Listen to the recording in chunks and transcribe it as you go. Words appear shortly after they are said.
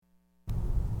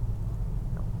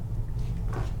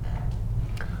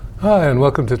Hi, and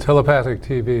welcome to Telepathic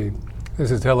TV. This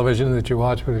is television that you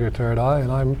watch with your third eye,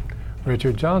 and I'm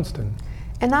Richard Johnston.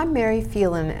 And I'm Mary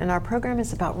Phelan, and our program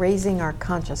is about raising our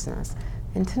consciousness.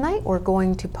 And tonight we're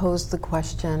going to pose the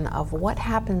question of what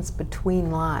happens between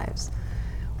lives.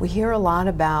 We hear a lot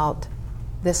about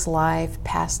this life,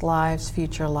 past lives,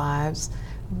 future lives,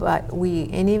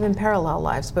 and even parallel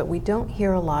lives, but we don't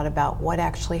hear a lot about what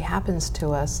actually happens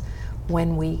to us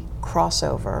when we cross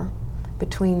over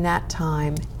between that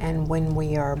time and when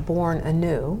we are born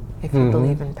anew, if you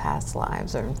believe in past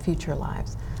lives or in future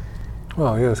lives.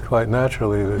 Well, yes, quite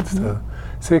naturally. It's the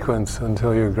sequence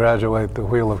until you graduate the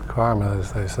wheel of karma,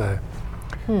 as they say,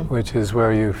 which is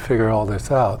where you figure all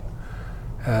this out.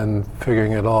 And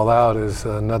figuring it all out is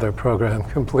another program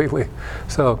completely.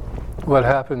 So what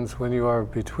happens when you are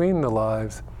between the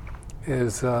lives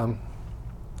is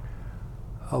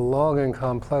a long and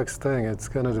complex thing. It's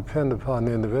going to depend upon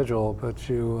the individual, but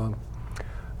you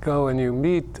go and you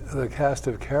meet the cast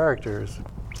of characters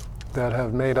that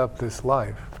have made up this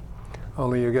life.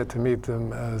 Only you get to meet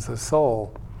them as a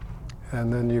soul,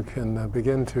 and then you can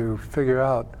begin to figure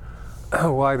out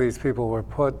why these people were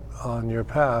put on your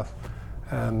path,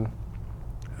 and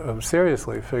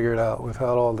seriously figure it out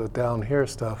without all the down here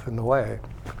stuff in the way.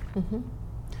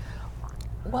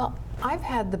 Well, I've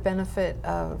had the benefit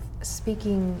of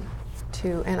speaking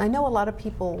to, and I know a lot of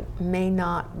people may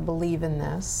not believe in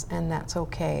this, and that's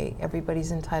okay.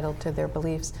 Everybody's entitled to their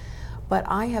beliefs. But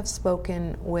I have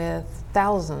spoken with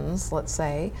thousands, let's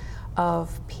say,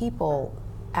 of people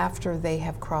after they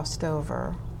have crossed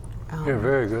over. You're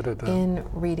very good at that. In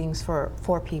readings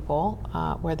for people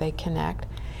where they connect.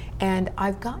 And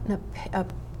I've gotten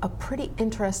a pretty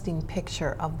interesting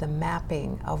picture of the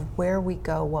mapping of where we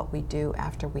go, what we do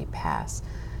after we pass.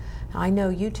 I know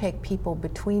you take people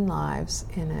between lives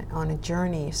on a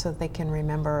journey so they can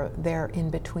remember their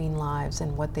in-between lives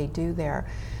and what they do there.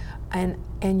 And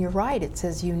you're right, it's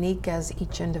as unique as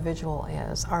each individual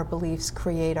is. Our beliefs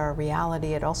create our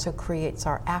reality. It also creates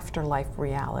our afterlife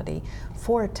reality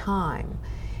for a time.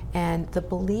 And the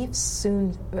beliefs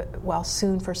soon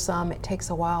for some, it takes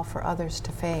a while for others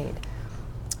to fade.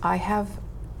 I have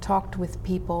talked with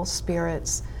people,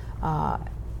 spirits,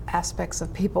 aspects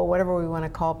of people, whatever we want to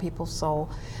call people's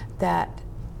soul, that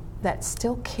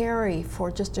still carry for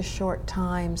just a short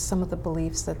time some of the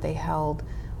beliefs that they held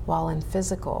while in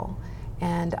physical.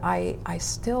 And I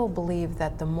still believe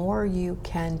that the more you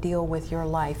can deal with your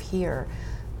life here,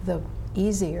 the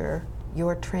easier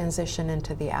your transition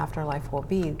into the afterlife will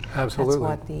be. Absolutely.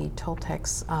 That's what the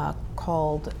Toltecs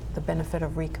called the benefit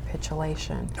of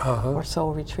recapitulation or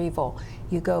soul retrieval.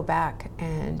 You go back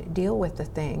and deal with the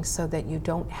things so that you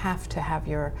don't have to have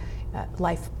your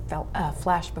life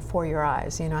flash before your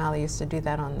eyes. You know how they used to do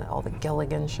that on all the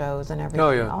Gilligan shows and everything.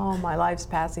 Oh, yeah. Oh, my life's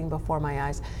passing before my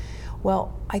eyes.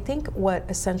 Well, I think what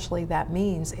essentially that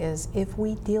means is if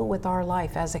we deal with our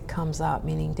life as it comes up,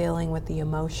 meaning dealing with the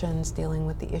emotions, dealing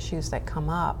with the issues that come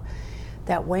up,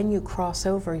 that when you cross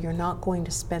over, you're not going to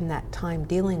spend that time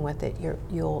dealing with it.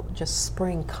 You'll just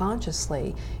spring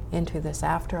consciously into this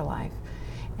afterlife.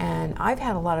 And I've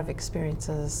had a lot of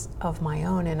experiences of my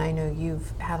own, and I know you've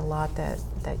had a lot that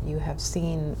you have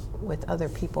seen with other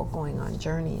people going on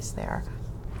journeys there.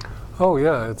 Oh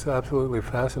yeah, it's an absolutely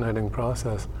fascinating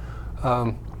process.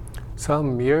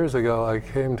 Some years ago, I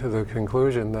came to the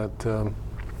conclusion that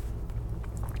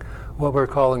what we're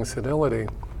calling senility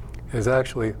is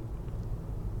actually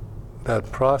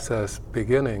that process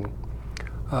beginning.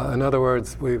 In other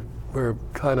words, we're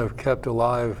kind of kept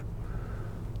alive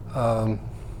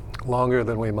longer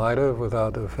than we might have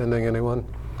without offending anyone.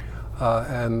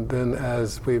 And then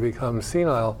as we become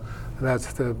senile,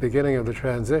 that's the beginning of the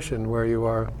transition where you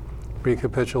are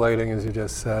recapitulating, as you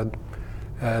just said,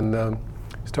 and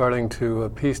starting to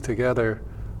piece together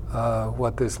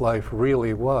what this life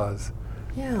really was.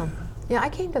 Yeah, I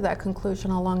came to that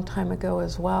conclusion a long time ago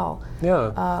as well.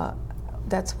 Yeah.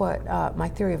 That's what my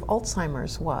theory of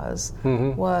Alzheimer's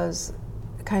was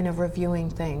kind of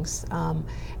reviewing things.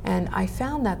 And I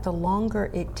found that the longer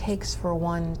it takes for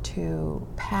one to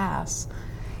pass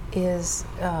is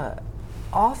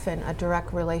often a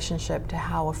direct relationship to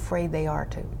how afraid they are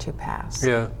to pass.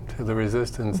 Yeah, to the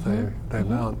resistance they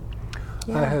mount.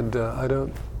 Yeah.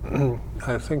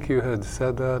 I think you had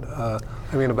said that.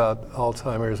 I mean about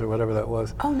Alzheimer's or whatever that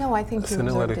was. Oh no, I think you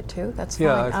observed it too. That's fine.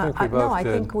 Yeah, I think we both I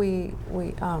did. think we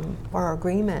are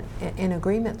in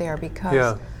agreement there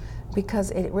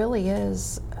because it really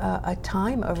is a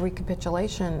time of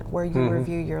recapitulation where you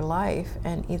review your life,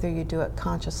 and either you do it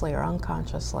consciously or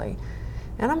unconsciously.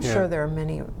 And I'm sure there are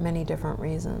many different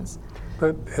reasons.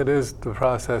 But it is the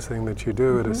processing that you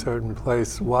do at a certain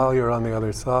place while you're on the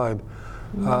other side.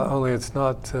 Only it's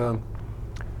not,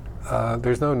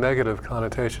 there's no negative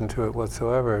connotation to it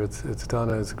whatsoever. It's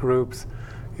done as groups.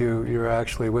 You're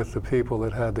actually with the people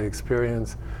that had the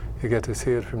experience. You get to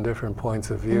see it from different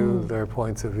points of view, their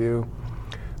points of view.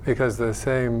 Because the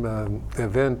same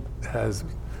event has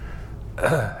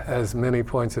as many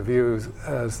points of view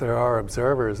as there are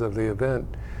observers of the event,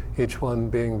 each one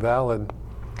being valid.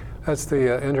 That's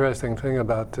the interesting thing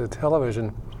about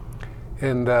television,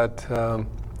 in that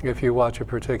if you watch a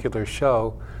particular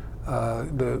show,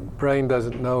 the brain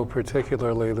doesn't know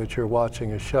particularly that you're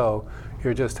watching a show.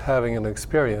 You're just having an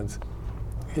experience.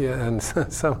 Yeah, and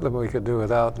some of them we could do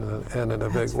without, and in a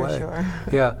big way. Sure.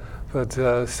 Yeah, but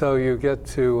so you get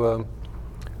to,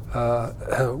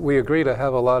 we agree to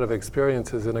have a lot of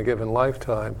experiences in a given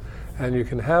lifetime, and you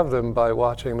can have them by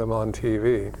watching them on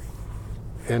TV,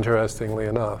 interestingly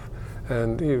enough.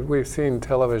 And we've seen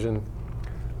television,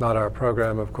 not our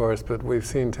program of course, but we've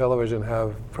seen television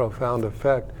have profound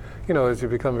effect, you know, as you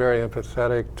become very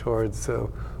empathetic towards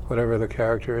whatever the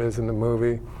character is in the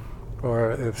movie,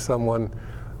 or if someone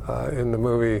in the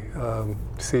movie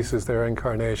ceases their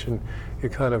incarnation, you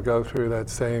kind of go through that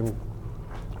same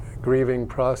grieving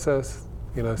process,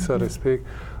 you know, so to speak.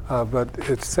 But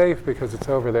it's safe because it's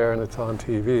over there and it's on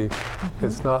TV.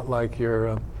 It's not like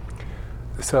you're...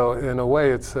 so in a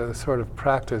way, it's a sort of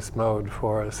practice mode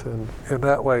for us, and in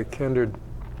that way kindred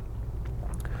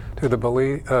to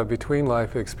the between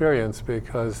life experience,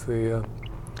 because the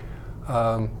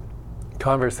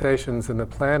conversations and the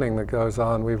planning that goes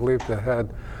on, we've leaped ahead.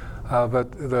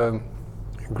 But the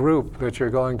group that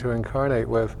you're going to incarnate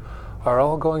with are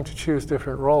all going to choose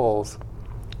different roles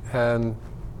and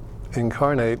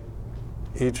incarnate,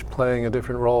 each playing a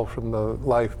different role from the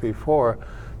life before,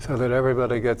 so that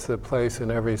everybody gets a place in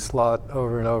every slot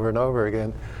over and over and over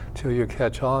again till you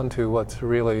catch on to what's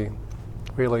really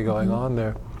going on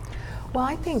there. Well,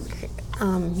 I think,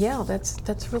 yeah,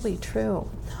 that's really true.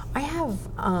 I have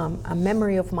a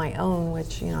memory of my own,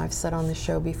 which, you know, I've said on the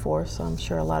show before, so I'm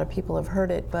sure a lot of people have heard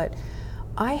it, but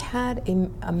I had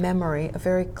a memory, a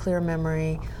very clear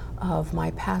memory of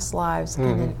my past lives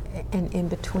and in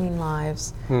between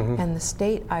lives, and the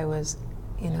state I was,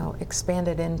 you know,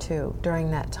 expanded into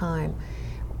during that time,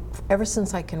 ever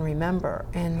since I can remember.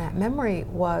 And that memory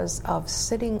was of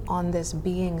sitting on this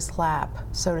being's lap,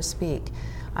 so to speak.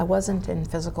 I wasn't in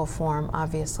physical form,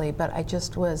 obviously, but I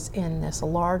just was in this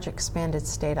large, expanded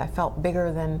state. I felt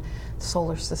bigger than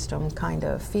solar system kind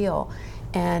of feel.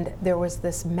 And there was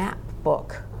this map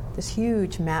book, this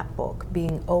huge map book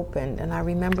being opened, and I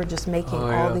remember just making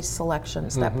all these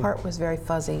selections. That part was very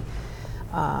fuzzy,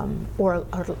 or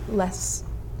less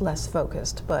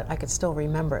focused, but I could still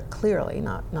remember it clearly,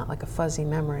 not like a fuzzy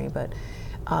memory, but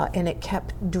and it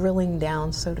kept drilling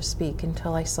down, so to speak,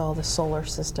 until I saw the solar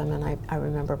system, and I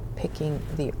remember picking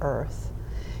the Earth.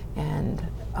 And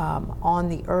on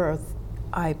the Earth,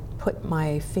 I put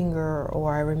my finger,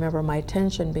 or I remember my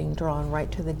attention being drawn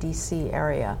right to the DC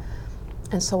area.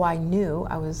 And so I knew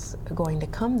I was going to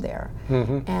come there.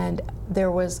 And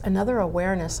there was another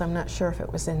awareness, I'm not sure if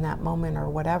it was in that moment or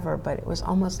whatever, but it was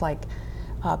almost like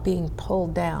being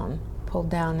pulled down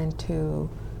into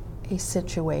a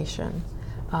situation.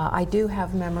 I do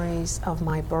have memories of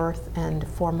my birth and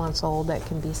 4 months old that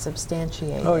can be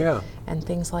substantiated. And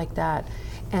things like that.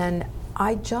 And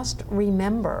I just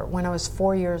remember when I was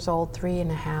 4 years old,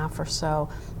 3.5 or so,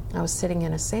 I was sitting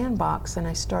in a sandbox and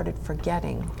I started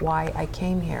forgetting why I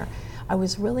came here. I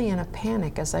was really in a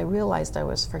panic as I realized I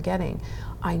was forgetting.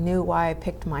 I knew why I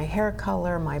picked my hair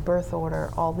color, my birth order,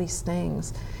 all these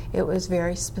things. It was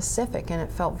very specific and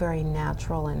it felt very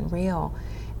natural and real.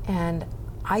 And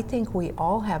I think we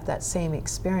all have that same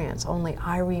experience, only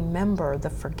I remember the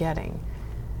forgetting.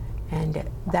 And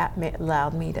that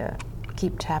allowed me to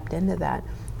keep tapped into that.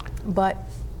 But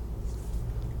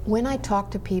when I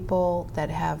talk to people that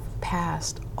have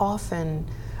passed, often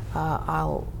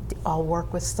I'll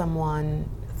work with someone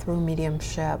through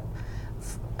mediumship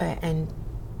and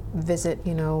visit,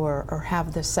 you know, or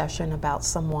have this session about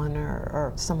someone,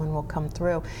 or someone will come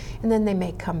through, and then they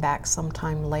may come back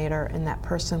sometime later and that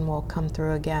person will come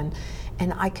through again,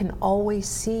 and I can always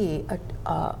see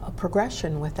a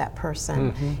progression with that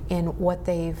person in what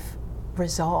they've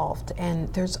resolved.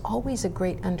 And there's always a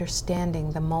great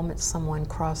understanding the moment someone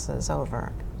crosses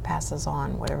over, passes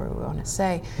on, whatever we want to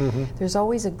say. There's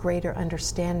always a greater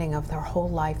understanding of their whole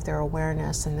life, their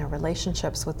awareness and their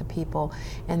relationships with the people,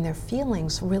 and their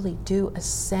feelings really do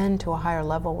ascend to a higher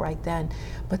level right then.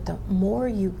 But the more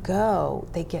you go,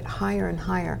 they get higher and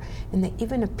higher, and they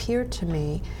even appear to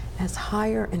me as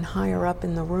higher and higher up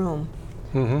in the room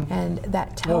And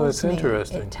that tells me,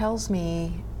 interesting. it tells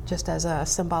me, just as a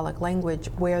symbolic language,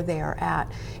 where they are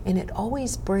at. And it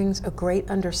always brings a great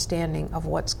understanding of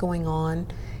what's going on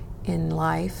in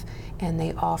life, and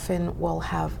they often will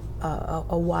have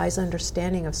a wise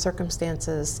understanding of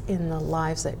circumstances in the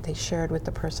lives that they shared with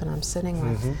the person I'm sitting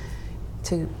with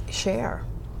to share.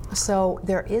 So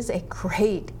there is a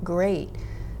great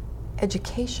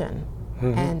education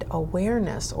and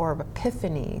awareness or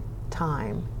epiphany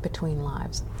time between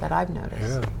lives that I've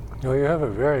noticed. Yeah. Well, you have a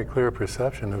very clear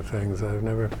perception of things. I've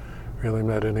never really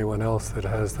met anyone else that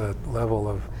has that level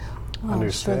of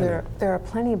understanding. I'm sure there are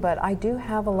plenty, but I do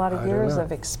have a lot of years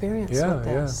of experience with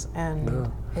this,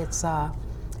 and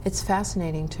it's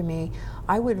fascinating to me.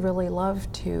 I would really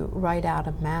love to write out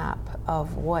a map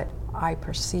of what I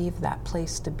perceive that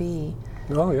place to be.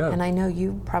 Oh, yeah. And I know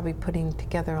you probably putting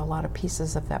together a lot of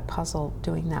pieces of that puzzle,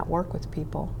 doing that work with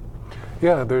people.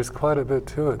 Yeah, there's quite a bit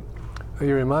to it.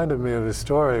 You reminded me of a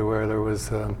story where there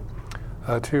was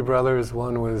two brothers.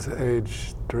 One was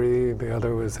age 3, the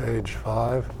other was age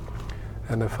 5.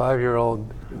 And the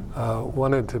 5-year-old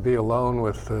wanted to be alone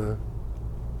with the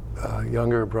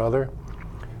younger brother.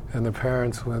 And the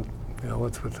parents went,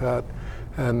 what's with that?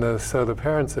 And so the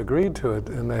parents agreed to it,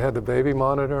 and they had the baby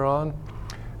monitor on.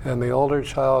 And the older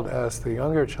child asked the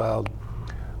younger child,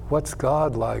 "What's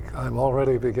God like? I'm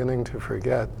already beginning to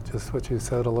forget," just what you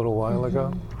said a little while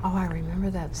ago. Oh, I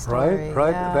remember that story.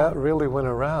 Right? Yeah. That really went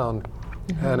around,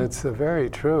 and it's very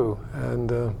true.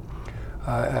 And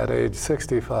at age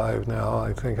 65 now,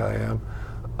 I think I am,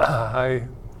 I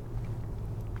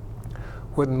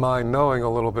wouldn't mind knowing a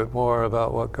little bit more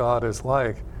about what God is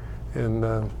like in,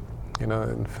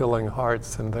 in filling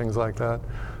hearts and things like that.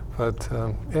 But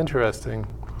interesting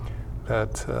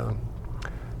that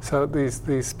so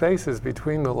these spaces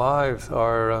between the lives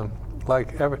are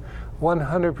like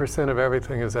 100% of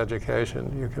everything is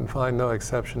education. You can find no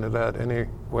exception to that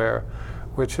anywhere,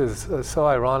 which is so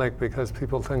ironic because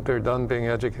people think they're done being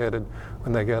educated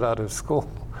when they get out of school.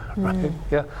 Right?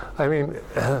 Yeah. I mean,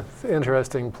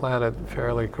 interesting planet,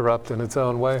 fairly corrupt in its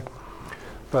own way.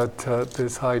 But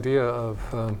this idea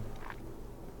of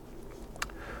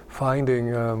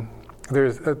finding,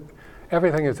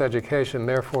 everything is education,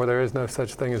 therefore there is no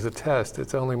such thing as a test.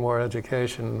 It's only more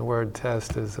education. The word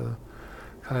test is a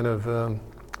kind of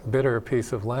bitter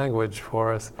piece of language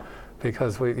for us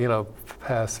because we,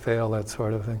 pass, fail, that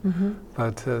sort of thing.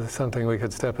 But something we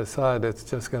could step aside, it's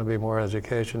just going to be more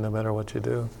education no matter what you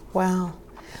do. Wow.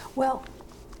 Well,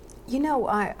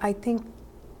 I think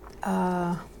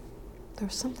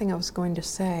there's something I was going to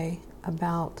say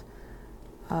about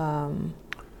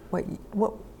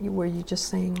what were you just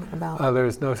saying about?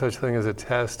 There's no such thing as a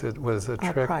test. It was a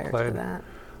trick prior played. To that.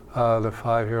 The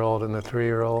 5-year-old and the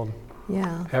 3-year-old.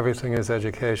 Yeah. Everything is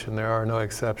education. There are no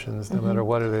exceptions. No matter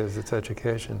what it is, it's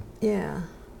education. Yeah.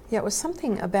 Yeah, it was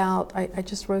something about, I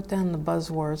just wrote down the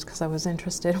buzzwords because I was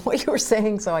interested in what you were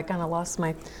saying, so I kind of lost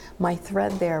my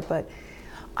thread there. But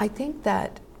I think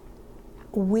that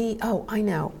I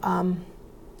know.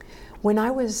 When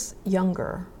I was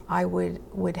younger, I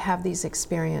would have these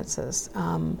experiences,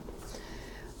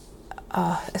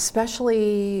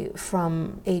 especially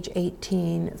from age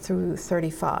 18 through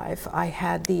 35. I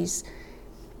had these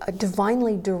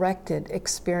divinely directed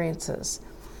experiences.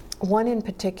 One in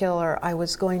particular, I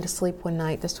was going to sleep one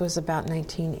night. This was about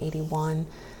 1981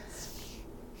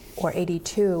 or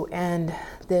 82, and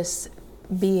this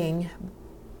being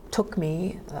took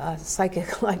me,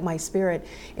 psychic like my spirit,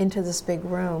 into this big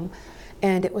room.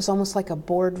 And it was almost like a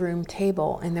boardroom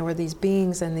table, and there were these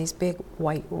beings in these big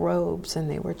white robes, and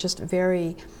they were just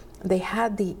they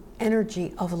had the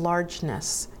energy of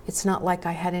largeness. It's not like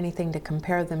I had anything to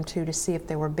compare them to see if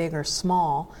they were big or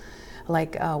small.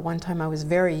 Like one time I was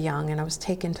very young and I was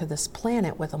taken to this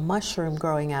planet with a mushroom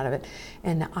growing out of it,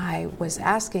 and I was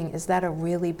asking, is that a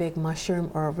really big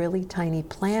mushroom or a really tiny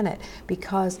planet?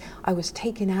 Because I was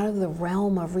taken out of the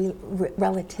realm of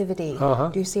relativity.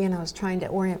 Do you see? And I was trying to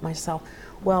orient myself.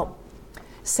 Well,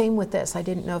 same with this. I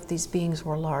didn't know if these beings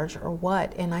were large or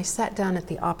what, and I sat down at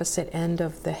the opposite end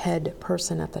of the head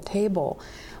person at the table.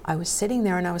 I was sitting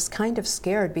there and I was kind of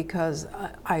scared because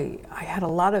I had a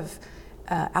lot of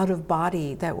out of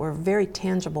body that were very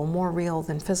tangible, more real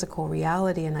than physical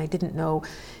reality, and I didn't know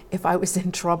if I was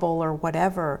in trouble or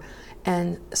whatever.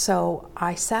 And so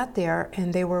I sat there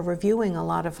and they were reviewing a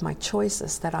lot of my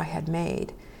choices that I had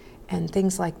made and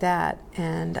things like that.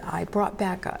 And I brought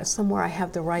back somewhere I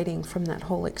have the writing from that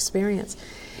whole experience.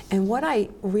 And what I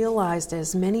realized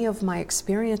is many of my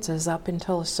experiences up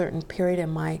until a certain period in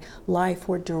my life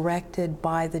were directed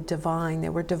by the divine. They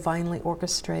were divinely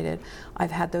orchestrated.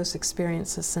 I've had those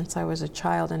experiences since I was a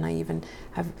child, and I even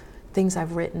have things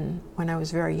I've written when I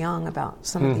was very young about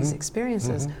some of these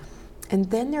experiences.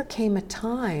 And then there came a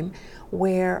time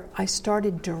where I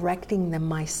started directing them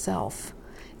myself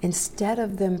instead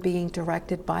of them being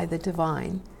directed by the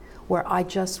divine, where I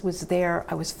just was there,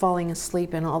 I was falling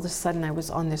asleep, and all of a sudden I was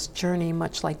on this journey,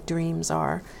 much like dreams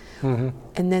are. And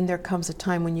then there comes a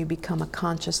time when you become a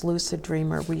conscious lucid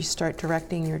dreamer, where you start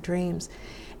directing your dreams.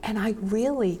 And I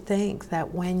really think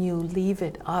that when you leave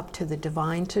it up to the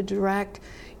divine to direct,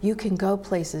 you can go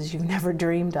places you've never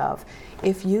dreamed of.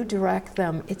 If you direct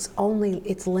them, it's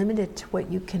limited to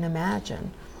what you can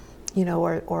imagine, you know,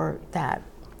 or that.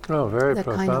 Oh, very that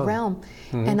profound. kind of realm.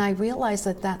 And I realize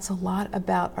that that's a lot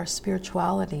about our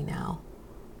spirituality now.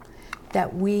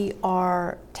 That we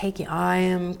are taking, I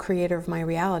am creator of my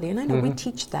reality. And I know we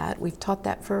teach that. We've taught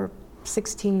that for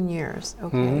 16 years,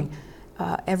 okay?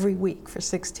 Every week for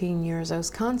 16 years,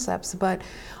 those concepts. But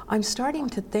I'm starting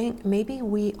to think maybe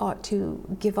we ought to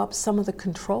give up some of the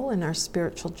control in our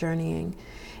spiritual journeying.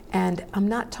 And I'm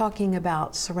not talking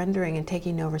about surrendering and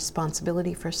taking no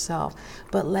responsibility for self,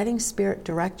 but letting Spirit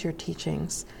direct your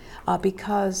teachings,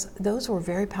 because those were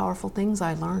very powerful things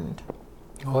I learned.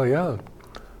 Well, yeah,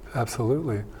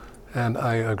 absolutely. And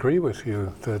I agree with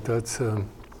you that that's,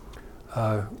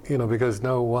 you know, because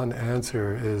no one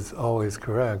answer is always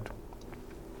correct.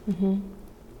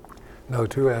 No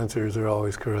two answers are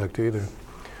always correct either.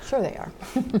 Sure they are.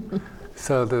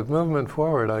 So the movement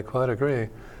forward, I quite agree.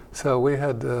 So we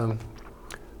had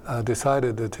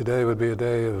decided that today would be a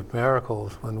day of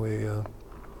miracles when we, you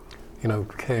know,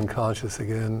 became conscious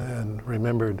again and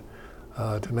remembered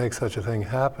to make such a thing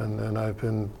happen. And I've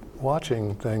been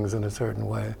watching things in a certain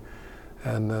way,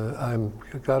 and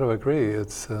I've got to agree,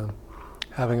 it's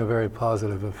having a very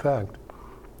positive effect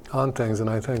on things. And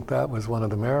I think that was one of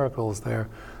the miracles there,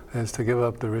 is to give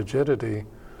up the rigidity.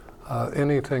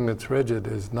 Anything that's rigid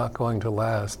is not going to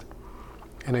last.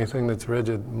 Anything that's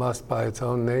rigid must, by its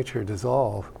own nature,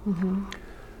 dissolve.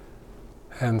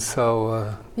 And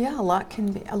so, yeah, a lot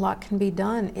can be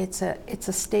done. It's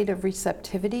a state of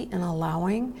receptivity and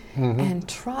allowing and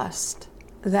trust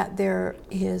that there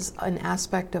is an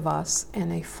aspect of us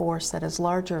and a force that is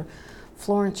larger.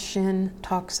 Florence Shinn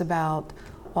talks about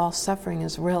all suffering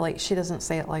is really, she doesn't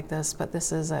say it like this, but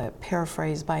this is a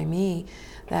paraphrase by me,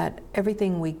 that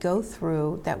everything we go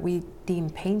through that we deem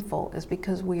painful is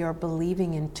because we are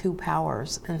believing in two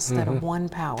powers instead of one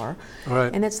power.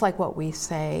 Right. And it's like what we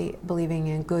say, believing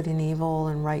in good and evil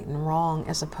and right and wrong,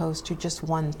 as opposed to just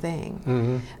one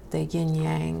thing, the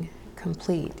yin-yang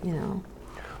complete, you know.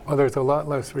 well, there's a lot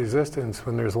less resistance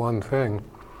when there's one thing.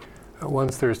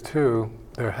 Once there's two,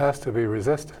 there has to be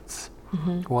resistance.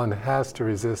 One has to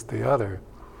resist the other.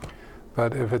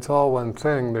 But if it's all one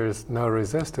thing, there's no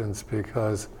resistance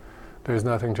because there's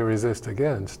nothing to resist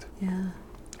against. Yeah.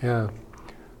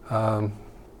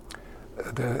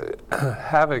 The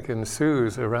havoc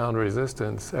ensues around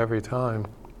resistance every time.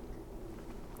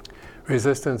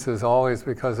 Resistance is always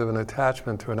because of an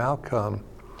attachment to an outcome.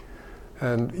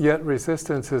 And yet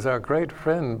resistance is our great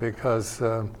friend because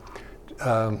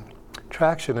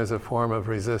traction is a form of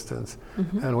resistance.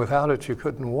 And without it, you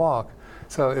couldn't walk.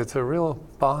 So it's a real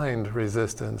bind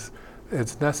resistance.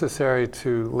 It's necessary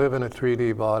to live in a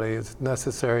 3D body. It's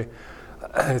necessary.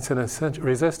 It's an essential.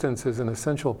 Resistance is an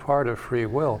essential part of free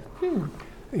will.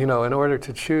 You know, in order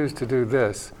to choose to do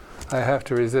this, I have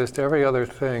to resist every other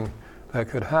thing that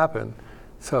could happen.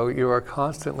 So you are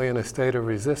constantly in a state of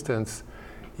resistance.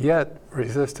 Yet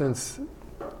resistance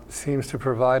seems to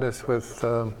provide us with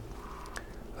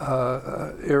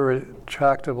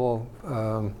irretractable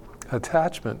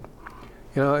attachment.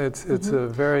 You know, it's a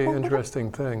very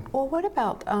interesting thing. Well, what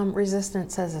about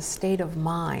resistance as a state of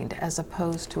mind as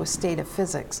opposed to a state of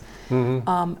physics?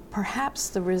 Perhaps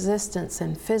the resistance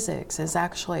in physics is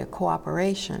actually a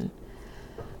cooperation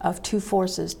of two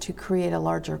forces to create a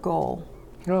larger goal,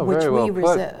 which very well we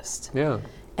put. resist. Yeah.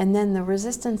 And then the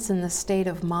resistance in the state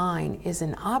of mind is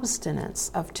an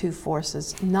obstinance of two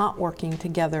forces not working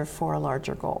together for a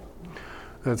larger goal.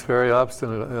 That's very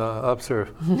obstinate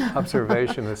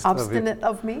observationist. Obstinate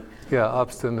of me? Yeah,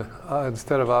 obstinate.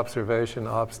 Instead of observation,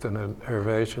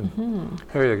 obstination.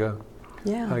 There you go.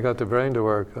 Yeah. I got the brain to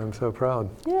work. I'm so proud.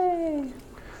 Yay.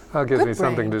 That gives Good me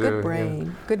something to brain, do. good brain,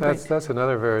 Yeah. good brain. That's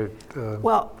another very.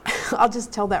 Well, I'll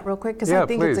just tell that real quick because Yeah, I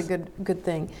think please. it's a good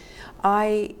thing.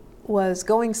 I was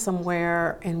going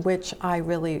somewhere in which I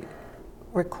really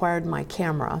required my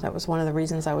camera. That was one of the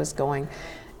reasons I was going.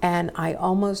 and I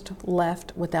almost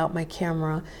left without my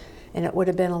camera, and it would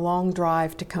have been a long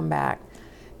drive to come back.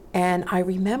 And I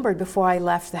remembered before I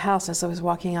left the house, as I was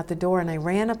walking out the door, and I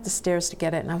ran up the stairs to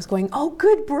get it, and I was going, oh,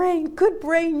 good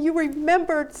brain, you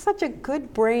remembered, such a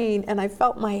good brain. And I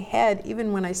felt my head,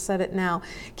 even when I said it now,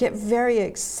 get very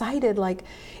excited, like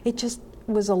it just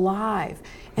was alive.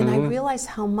 And I realized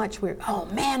how much oh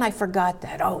man, I forgot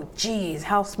that. Oh geez,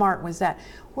 how smart was that?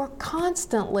 We're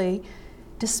constantly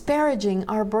disparaging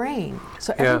our brain.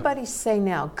 So everybody say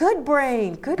now, good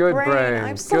brain, good brain.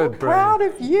 I'm so proud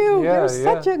of you. You're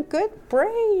such a good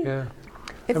brain. Yeah.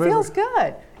 It feels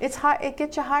good. It's high. It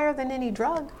gets you higher than any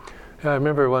drug. Yeah, I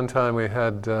remember one time we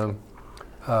had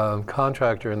a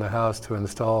contractor in the house to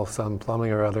install some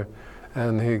plumbing or other,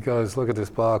 and he goes, look at this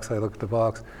box. I look at the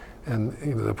box, and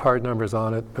the part number's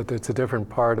on it, but it's a different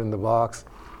part in the box.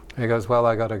 And he goes, well,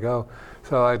 I got to go.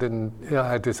 So I didn't,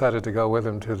 I decided to go with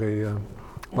him to the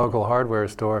local hardware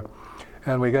store,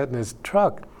 and we get in his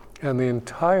truck, and the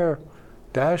entire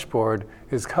dashboard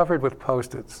is covered with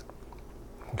Post-its.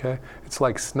 Okay, it's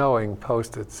like snowing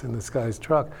Post-its in this guy's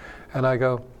truck. And I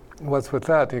go, what's with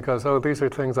that? And he goes, oh, these are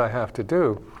things I have to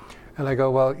do. And I go,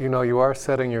 well, you are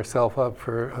setting yourself up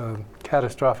for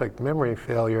catastrophic memory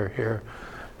failure here,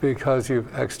 because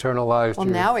you've externalized. Well,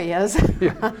 now he is,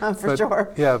 for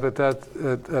sure. Yeah, but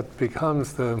that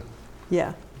becomes the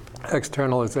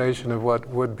externalization of what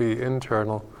would be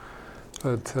internal.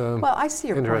 But well, I see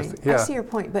your point. Yeah. I see your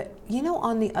point. But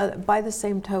on the by the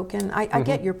same token, I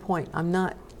get your point. I'm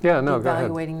not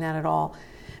evaluating that at all,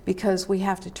 because we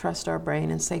have to trust our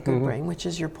brain and say good brain, which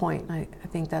is your point. I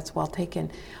think that's well taken.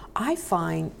 I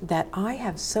find that I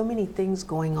have so many things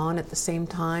going on at the same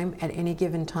time at any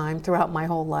given time throughout my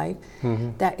whole life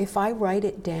that if I write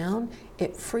it down,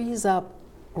 it frees up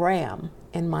RAM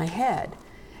in my head,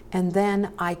 and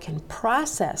then I can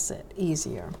process it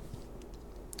easier.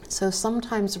 So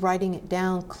sometimes writing it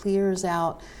down clears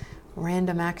out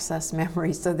random access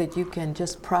memory so that you can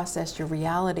just process your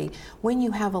reality. When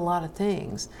you have a lot of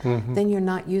things, then you're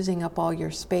not using up all your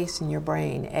space in your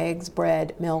brain. Eggs,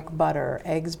 bread, milk, butter.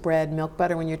 Eggs, bread, milk,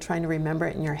 butter, when you're trying to remember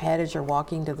it in your head as you're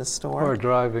walking to the store. Or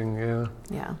driving,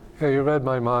 Yeah, you read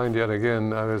my mind yet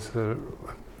again. I was,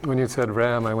 when you said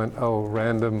RAM, I went, oh,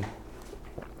 random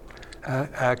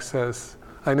access.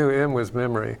 I knew M was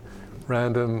memory.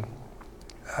 Random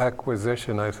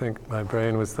acquisition, I think my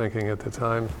brain was thinking at the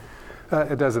time.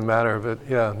 It doesn't matter, but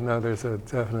there's a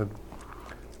definite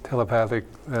telepathic,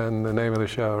 and the name of the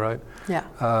show, right?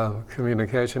 Yeah.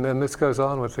 Communication, and this goes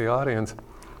on with the audience.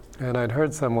 And I'd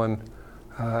heard someone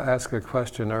ask a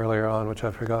question earlier on, which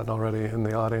I've forgotten already in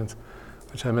the audience,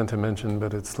 which I meant to mention,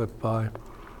 but it slipped by,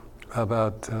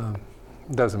 about,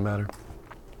 doesn't matter.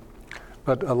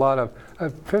 But a lot of,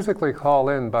 physically call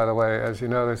in, by the way. As you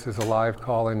know, this is a live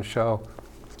call-in show.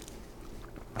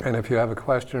 And if you have a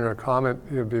question or a comment,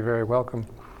 you'd be very welcome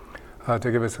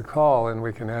to give us a call, and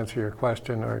we can answer your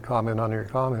question or comment on your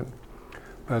comment.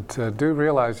 But do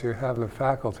realize you have the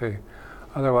faculty.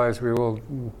 Otherwise, we will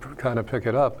kind of pick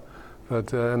it up.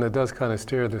 But and it does kind of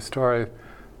steer the steer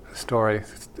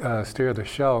the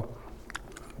show.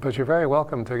 But you're very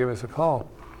welcome to give us a call,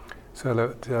 so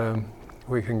that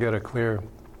we can get a clear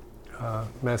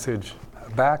message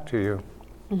back to you.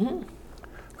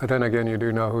 But then again, you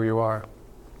do know who you are.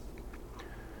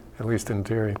 At least in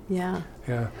theory. Yeah.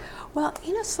 Yeah. Well,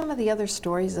 some of the other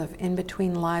stories of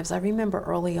in-between lives, I remember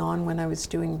early on when I was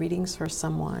doing readings for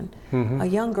someone, a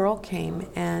young girl came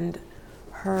and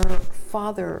her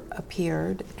father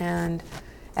appeared, and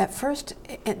at first,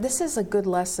 this is a good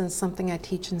lesson, something I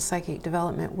teach in psychic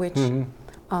development, which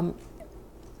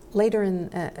later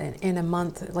in a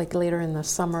month, like later in the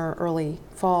summer, early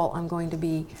fall, I'm going to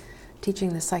be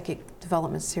teaching the psychic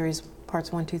development series, parts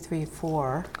 1, 2, 3,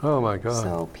 4. Oh my God.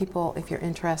 So people, if you're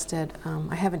interested,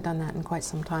 I haven't done that in quite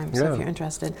some time, so if you're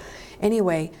interested.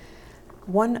 Anyway,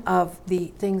 one of the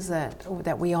things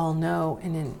that we all know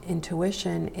in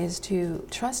intuition is to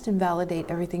trust and validate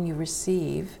everything you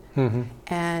receive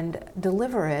and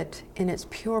deliver it in its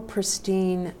pure,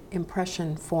 pristine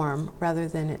impression form rather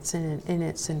than in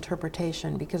its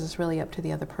interpretation, because it's really up to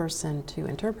the other person to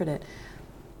interpret it.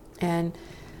 And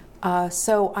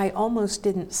so I almost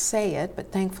didn't say it,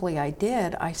 but thankfully I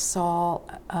did. I saw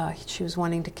she was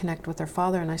wanting to connect with her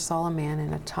father, and I saw a man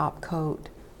in a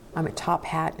top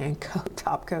hat and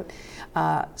top coat,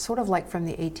 sort of like from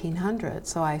the 1800s.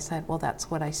 So I said, well, that's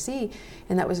what I see.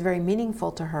 And that was very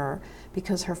meaningful to her,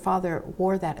 because her father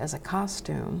wore that as a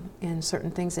costume in certain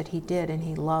things that he did, and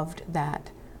he loved that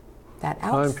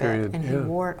outfit, and he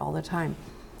wore it all the time.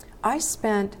 I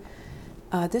spent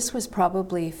This was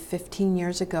probably 15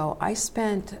 years ago. I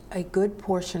spent a good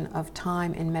portion of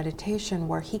time in meditation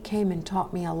where he came and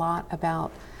taught me a lot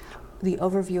about the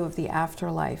overview of the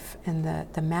afterlife and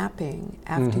the mapping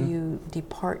after you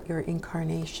depart your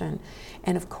incarnation.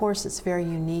 And of course, it's very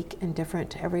unique and different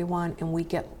to everyone, and we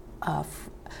get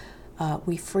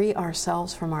we free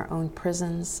ourselves from our own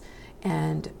prisons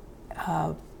and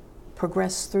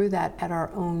progress through that at our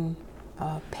own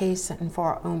pace and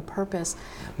for our own purpose.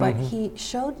 But he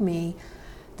showed me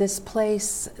this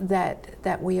place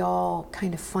that we all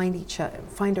kind of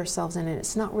find ourselves in, and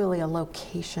it's not really a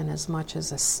location as much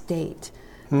as a state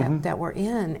that we're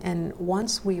in. And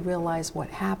once we realize what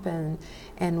happened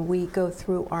and we go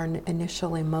through our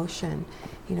initial emotion,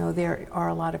 you know, there are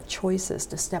a lot of choices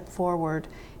to step forward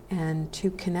and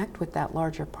to connect with that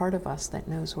larger part of us that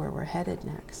knows where we're headed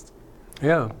next.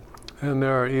 Yeah, and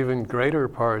there are even greater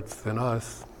parts than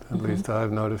us, at least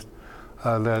I've noticed,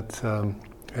 that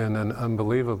in an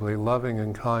unbelievably loving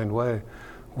and kind way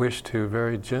wish to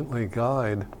very gently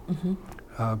guide,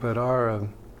 but are a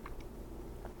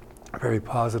very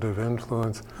positive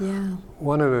influence. Yeah.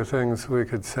 One of the things we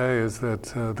could say is that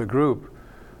the group,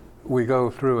 we go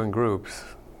through in groups.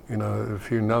 You know,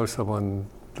 if you know someone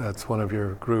that's one of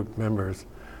your group members,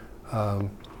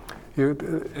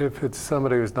 if it's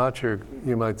somebody who's not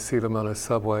you might see them on a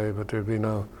subway, but there'd be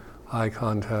no eye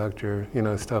contact or, you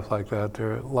know, stuff like that.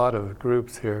 There are a lot of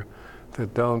groups here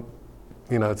that don't,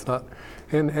 you know, it's not,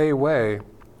 in a way,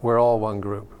 we're all one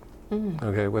group,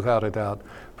 okay, without a doubt.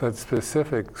 But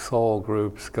specific soul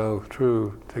groups go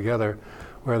through together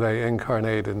where they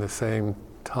incarnate in the same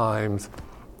times,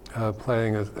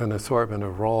 playing an assortment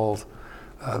of roles.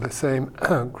 The same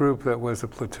group that was a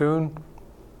platoon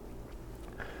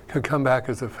could come back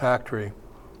as a factory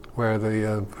where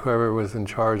the whoever was in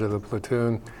charge of the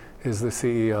platoon is the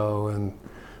CEO, and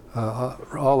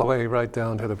all the way right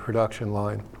down to the production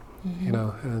line, you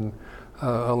know, and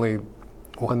only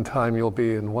one time you'll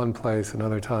be in one place,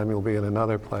 another time you'll be in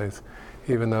another place,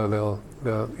 even though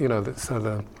they'll you know,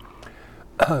 so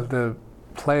the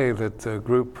play that the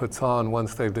group puts on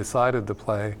once they've decided to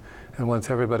play, and once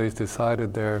everybody's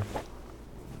decided their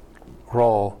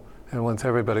role, and once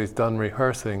everybody's done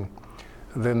rehearsing,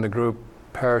 then the group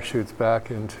parachutes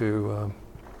back into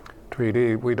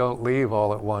 3D. We don't leave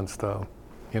all at once, though,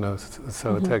 you know,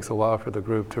 so it takes a while for the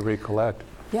group to recollect.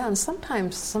 Yeah, and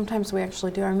sometimes we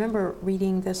actually do. I remember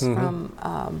reading this from,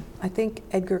 I think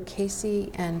Edgar Cayce,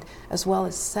 and as well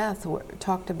as Seth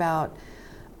talked about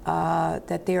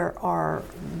that there are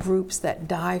groups that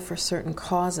die for certain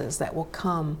causes that will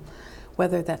come,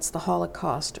 whether that's the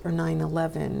Holocaust or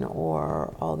 9/11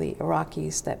 or all the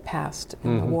Iraqis that passed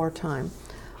in the wartime,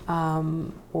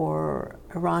 or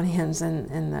Iranians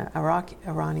in the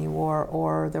Irani war,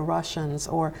 or the Russians,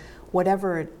 or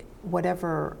whatever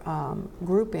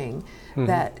grouping,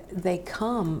 that they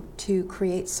come to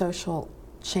create social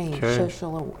change,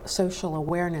 social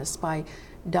awareness by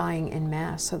dying in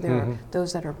mass. So there are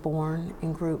those that are born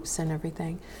in groups and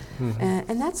everything.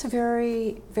 And that's a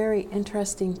very, very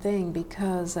interesting thing,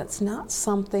 because that's not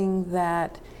something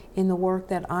that in the work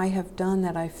that I have done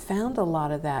that I found a lot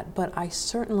of that, but I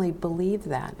certainly believe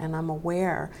that, and I'm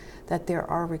aware that there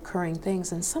are recurring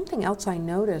things. And something else I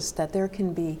noticed, that there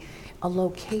can be a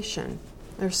location.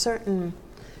 There's certain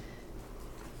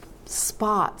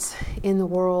spots in the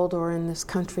world or in this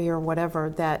country or whatever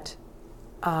that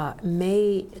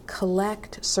may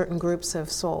collect certain groups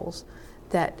of souls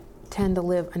that tend to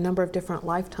live a number of different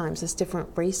lifetimes as different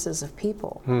races of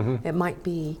people. It might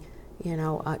be, you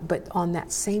know, but on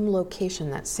that same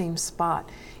location, that same spot.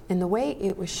 And the way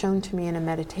it was shown to me in a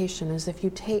meditation is if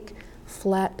you take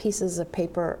flat pieces of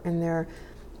paper and they're,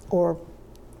 or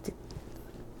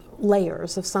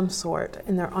layers of some sort,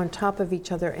 and they're on top of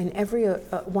each other, and every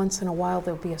once in a while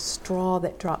there'll be a straw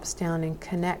that drops down and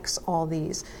connects all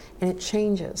these, and it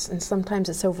changes, and sometimes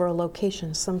it's over a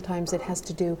location, sometimes it has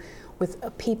to do with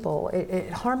people.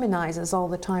 It harmonizes all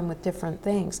the time with different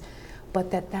things, but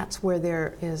that's where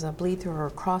there is a bleed through or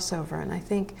a crossover. And I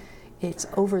think it's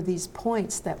over these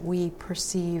points that we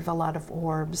perceive a lot of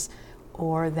orbs,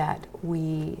 or that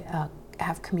we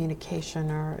have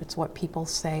communication, or it's what people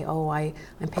say, oh, I'm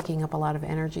picking up a lot of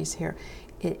energies here.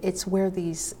 It's where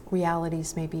these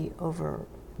realities may be over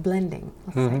blending,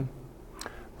 let's say.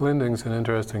 Blending's an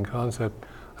interesting concept.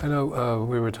 I know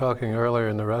we were talking earlier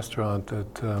in the restaurant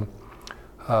that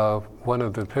one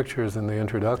of the pictures in the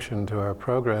introduction to our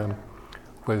program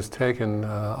was taken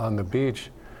on the beach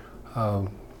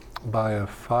by a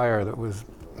fire that was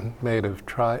made of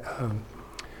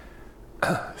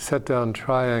set down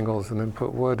triangles and then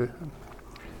put wood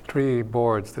 3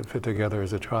 boards that fit together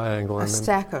as a triangle. A and then,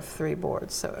 stack of 3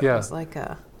 boards, so it Yeah. was like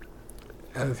a...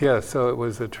 yeah, so it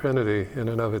was a trinity in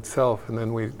and of itself, and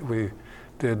then we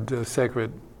did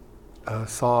sacred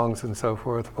songs and so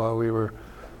forth while we were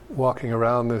walking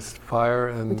around this fire.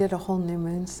 And We did a whole new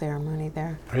moon ceremony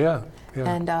there. yeah, yeah.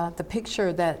 And the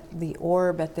picture that the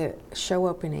orb at the show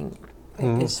opening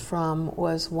is from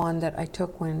was one that I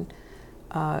took when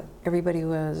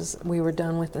we were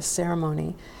done with the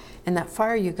ceremony. And that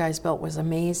fire you guys built was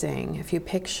amazing. If you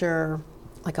picture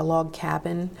like a log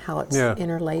cabin, how it's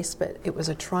interlaced, but it was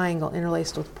a triangle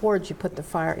interlaced with boards. You put the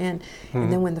fire in,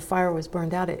 and then when the fire was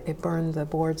burned out, it burned the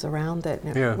boards around it.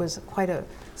 And it was quite a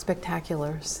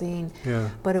spectacular scene. Yeah.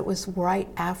 But it was right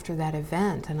after that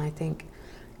event, and I think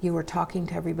you were talking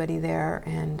to everybody there,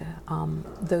 and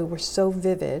they were so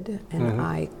vivid, and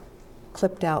I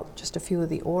clipped out just a few of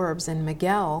the orbs, and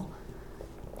Miguel,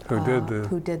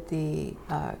 who did the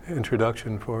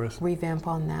introduction for us, revamp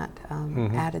on that,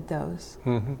 added those.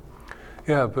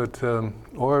 Yeah, but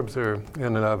orbs are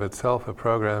in and of itself a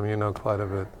program. You know quite a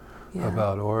bit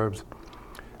about orbs.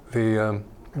 But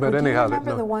anyhow, do you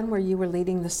remember the one where you were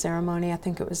leading the ceremony? I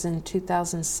think it was in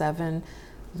 2007,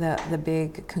 the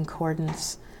big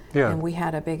concordance. Yeah. And we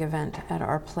had a big event at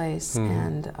our place,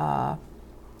 and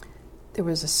there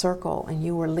was a circle, and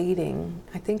you were leading.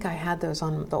 I think I had those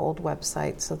on the old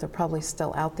website, so they're probably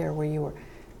still out there, where you were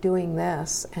doing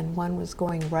this, and one was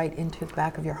going right into the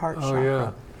back of your heart chakra.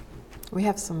 Yeah. We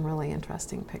have some really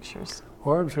interesting pictures.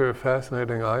 Orbs are a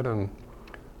fascinating item.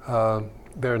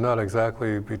 They're not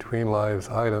exactly between lives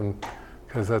item,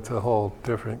 because that's a whole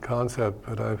different concept,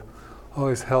 but I've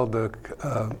always held the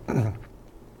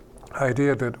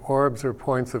idea that orbs are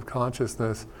points of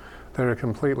consciousness that are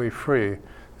completely free,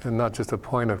 and not just a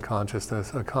point of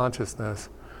consciousness, a consciousness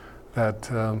that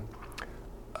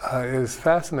is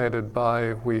fascinated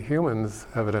by we humans,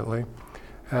 evidently.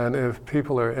 And if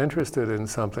people are interested in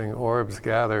something, orbs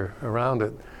gather around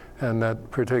it. And that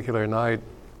particular night,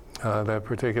 that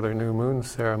particular new moon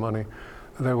ceremony,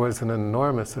 there was an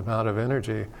enormous amount of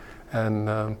energy.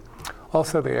 And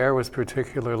also the air was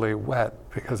particularly wet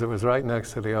because it was right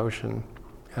next to the ocean.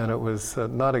 And it was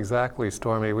not exactly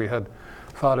stormy. We had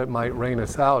thought it might rain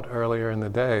us out earlier in the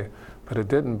day, but it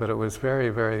didn't. But it was very,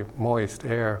 very moist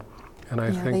air. And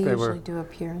I think they were... usually do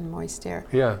appear in moist air.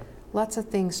 Yeah. Lots of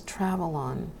things travel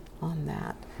on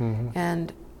that.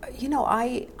 And, you know,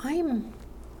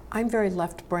 I'm very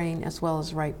left brain as well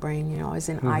as right brain. You know, I was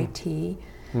in IT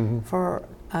for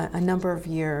a number of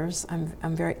years.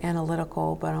 I'm very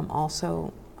analytical, but I'm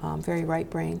also very right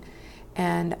brain.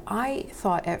 And I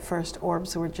thought at first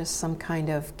orbs were just some kind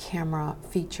of camera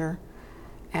feature.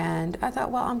 And I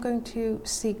thought, well, I'm going to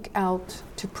seek out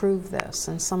to prove this.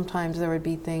 And sometimes there would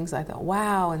be things I thought,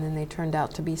 wow, and then they turned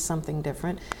out to be something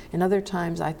different. And other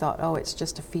times I thought, oh, it's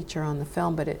just a feature on the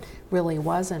film, but it really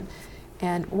wasn't.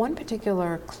 And one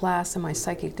particular class in my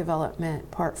psychic development,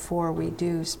 part 4, we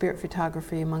do spirit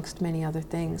photography amongst many other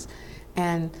things.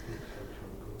 And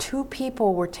 2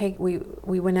 people were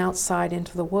we went outside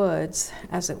into the woods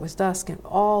as it was dusk, and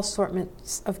all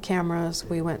assortments of cameras.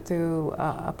 We went through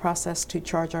a process to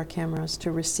charge our cameras to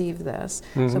receive this.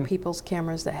 So people's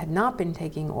cameras that had not been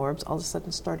taking orbs all of a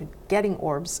sudden started getting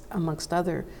orbs amongst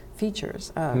other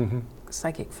features,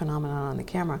 psychic phenomenon on the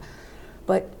camera.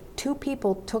 But 2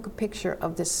 people took a picture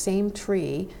of this same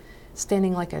tree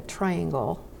standing like a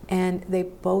triangle, and they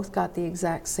both got the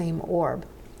exact same orb.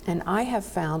 And I have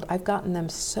found, I've gotten them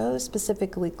so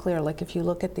specifically clear, like if you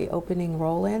look at the opening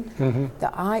roll-in, the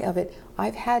eye of it,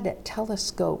 I've had to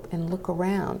telescope and look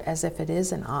around as if it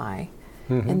is an eye.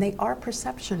 And they are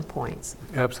perception points.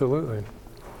 Absolutely.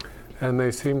 And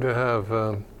they seem to have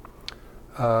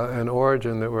an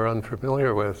origin that we're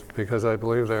unfamiliar with, because I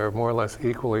believe they're more or less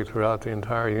equally throughout the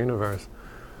entire universe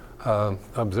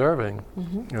observing.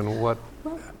 And what...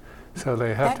 So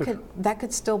they have that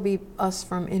could still be us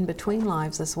from in between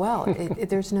lives as well.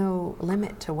 There's no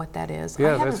limit to what that is. Yeah, I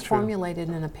haven't that's true. formulated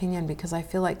an opinion because I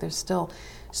feel like there's still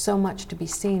so much to be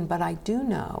seen, but I do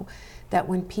know that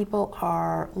when people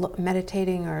are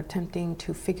meditating or attempting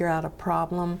to figure out a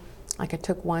problem, like I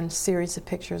took one series of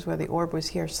pictures where the orb was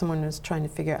here, someone was trying to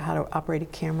figure out how to operate a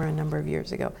camera a number of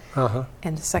years ago.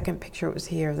 And the second picture was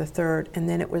here, the third, and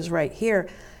then it was right here.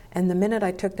 And the minute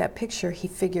I took that picture, he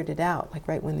figured it out, like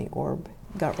right when the orb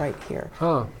got right here.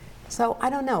 So I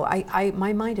don't know.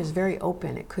 My mind is very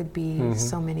open. It could be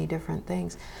so many different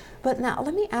things. But now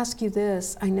let me ask you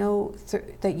this. I know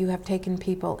that you have taken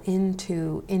people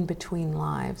into in-between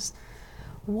lives.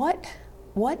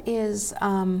 Is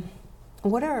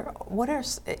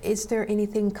there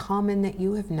anything common that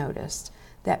you have noticed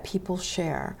that people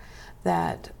share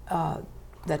that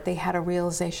that they had a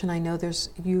realization. I know there's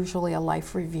usually a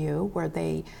life review where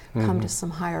they come to some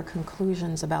higher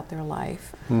conclusions about their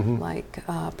life, like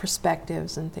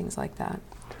perspectives and things like that.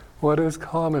 What is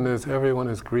common is everyone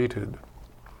is greeted.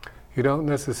 You don't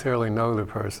necessarily know the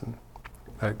person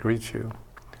that greets you.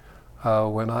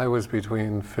 When I was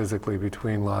physically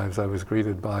between lives, I was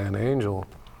greeted by an angel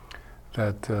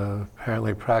that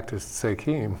apparently practiced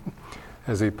Sekhem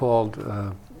as he pulled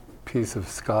a piece of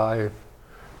sky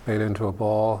made into a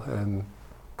ball and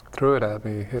threw it at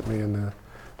me, hit me in the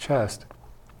chest,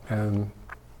 and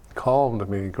calmed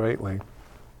me greatly.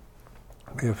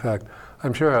 The effect,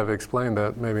 I'm sure I've explained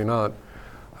that, maybe not.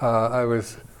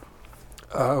 Once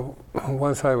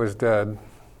I was dead,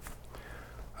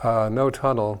 no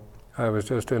tunnel, I was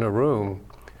just in a room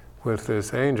with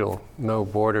this angel, no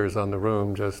borders on the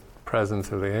room, just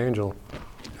presence of the angel.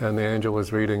 And the angel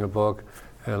was reading a book,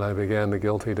 and I began the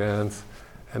guilty dance,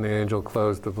 and the angel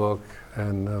closed the book.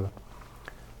 And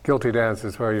guilty dance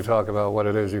is where you talk about what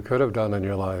it is you could have done in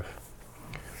your life.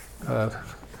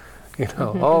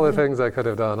 All the things I could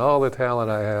have done, all the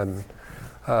talent I had.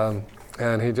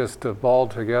 And he just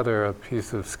balled together a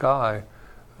piece of sky,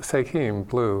 Sekhem,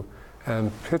 blue,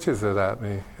 and pitches it at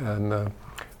me. And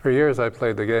for years I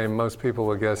played the game. Most people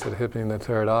would guess it hit me in the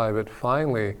third eye, but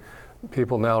finally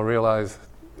people now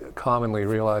commonly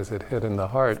realize it hit in the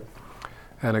heart.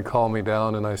 And it calmed me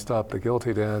down, and I stopped the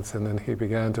guilty dance, and then he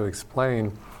began to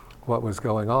explain what was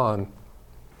going on.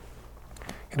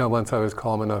 Once I was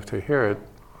calm enough to hear it.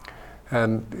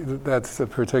 And that's the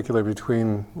particular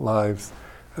between lives,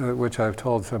 which I've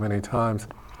told so many times.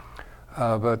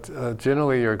 But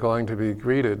generally you're going to be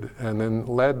greeted and then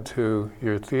led to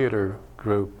your theater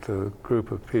group, the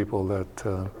group of people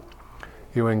that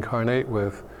you incarnate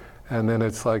with. And then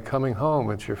it's like coming home.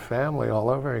 It's your family all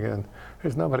over again.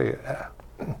 There's nobody,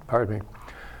 pardon me,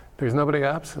 there's nobody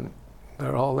absent.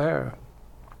 They're all there.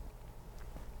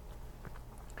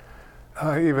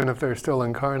 Even if they're still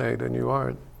incarnate and you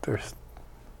aren't,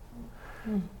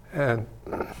 and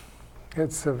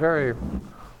it's a very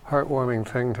heartwarming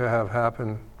thing to have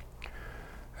happen.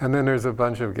 And then there's a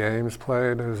bunch of games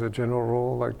played as a general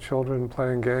rule, like children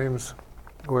playing games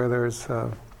where there's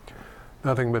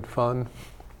nothing but fun.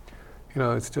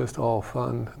 It's just all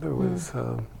fun. There was,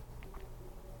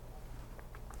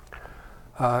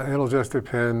 it'll just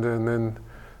depend. And then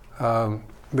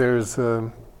there's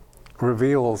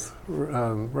revelations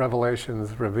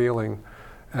revealing.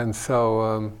 And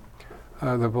so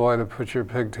the boy to put your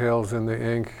pigtails in the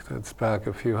ink, that's back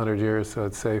a few hundred years, so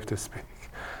it's safe to speak.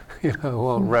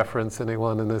 Won't reference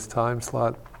anyone in this time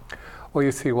slot. Well,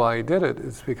 you see why he did it.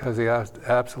 It's because he has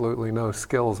absolutely no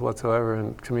skills whatsoever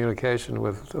in communication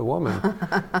with a woman.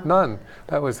 None.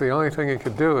 That was the only thing he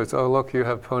could do is, oh, look, you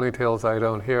have ponytails I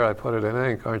don't hear, I put it in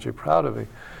ink, aren't you proud of me?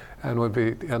 And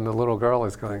the little girl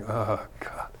is going, oh,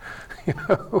 God.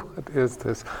 What is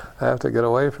this? I have to get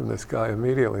away from this guy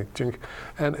immediately.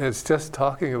 And it's just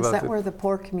talking about... Is that where the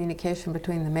poor communication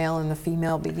between the male and the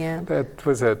female began? That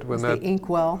was it. When the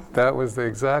inkwell? That was the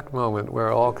exact moment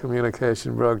where all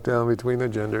communication broke down between the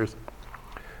genders.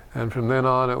 And from then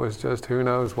on, it was just who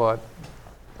knows what.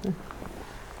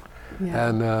 Yeah.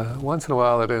 And once in a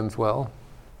while, it ends well.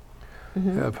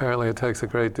 Apparently it takes a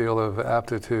great deal of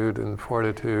aptitude and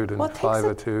fortitude and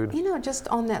fivitude. Just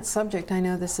on that subject, I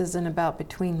know this isn't about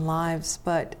between lives,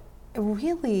 but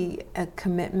really a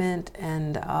commitment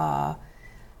and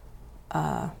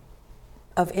of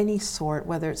any sort,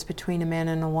 whether it's between a man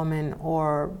and a woman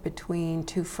or between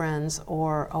two friends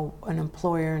or an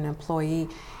employer and employee,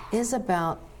 is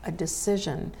about a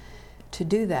decision to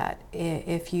do that.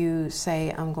 If you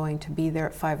say, I'm going to be there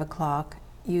at 5 o'clock,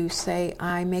 you say,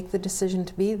 I make the decision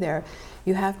to be there.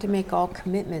 You have to make all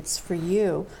commitments for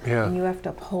you, and you have to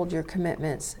uphold your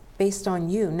commitments based on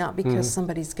you, not because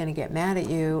somebody's going to get mad at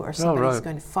you or somebody's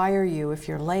going to fire you if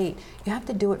you're late. You have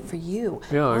to do it for you.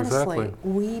 Yeah, honestly,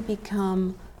 exactly. We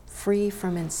become free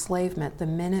from enslavement the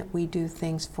minute we do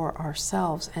things for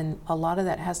ourselves, and a lot of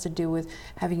that has to do with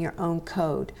having your own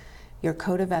code, your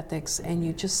code of ethics, and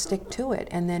you just stick to it,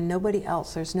 and then nobody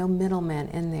else, there's no middleman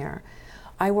in there.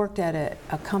 I worked at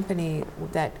a company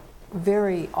that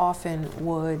very often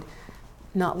would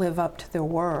not live up to their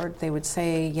word. They would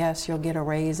say, yes, you'll get a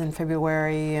raise in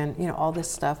February and all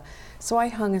this stuff. So I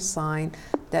hung a sign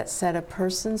that said a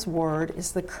person's word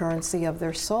is the currency of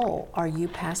their soul. Are you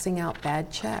passing out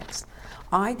bad checks?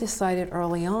 I decided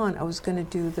early on I was going to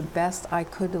do the best I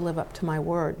could to live up to my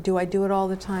word. Do I do it all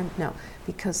the time? No,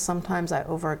 because sometimes I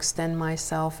overextend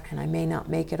myself and I may not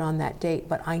make it on that date,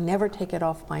 but I never take it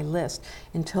off my list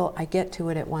until I get to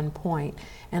it at one point.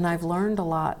 And I've learned a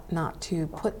lot not to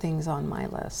put things on my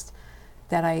list.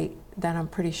 that I'm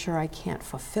pretty sure I can't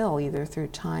fulfill either through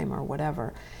time or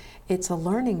whatever. It's a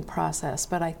learning process,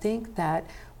 but I think that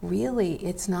really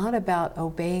it's not about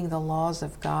obeying the laws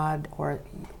of God or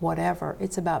whatever.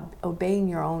 It's about obeying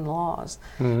your own laws.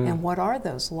 And what are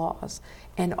those laws?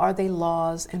 And are they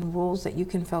laws and rules that you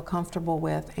can feel comfortable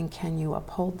with, and can you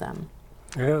uphold them?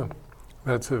 Yeah,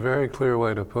 that's a very clear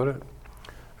way to put it.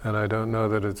 And I don't know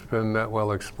that it's been that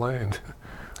well explained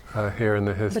here in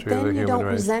the history of the human race. But then you don't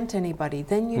resent anybody.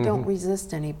 Then you don't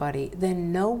resist anybody.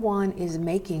 Then no one is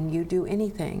making you do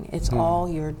anything. It's all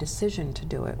your decision to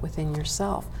do it within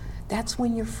yourself. That's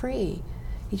when you're free.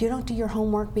 You don't do your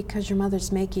homework because your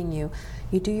mother's making you.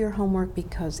 You do your homework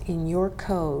because in your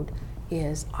code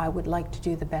is, I would like to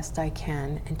do the best I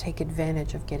can and take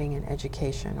advantage of getting an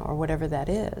education or whatever that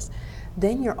is.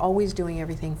 Then you're always doing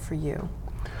everything for you.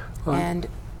 And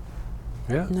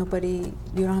you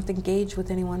don't have to engage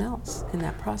with anyone else in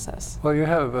that process. Well, you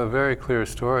have a very clear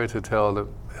story to tell that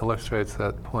illustrates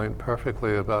that point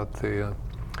perfectly about the,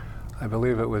 I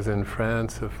believe it was in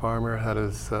France, a farmer had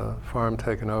his farm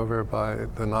taken over by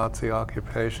the Nazi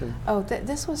occupation. Oh,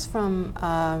 this was from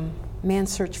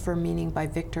Man's Search for Meaning by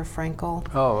Viktor Frankl.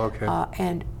 Oh, okay.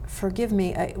 And forgive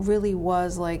me, it really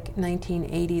was like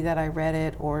 1980 that I read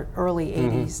it, or early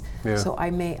 80s. Yeah. So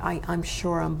I'm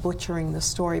sure I'm butchering the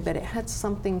story, but it had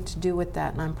something to do with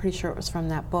that, and I'm pretty sure it was from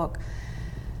that book.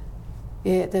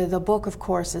 The book, of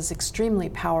course, is extremely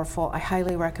powerful. I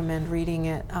highly recommend reading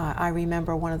it. I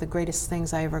remember one of the greatest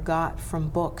things I ever got from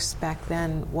books back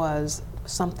then was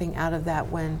something out of that,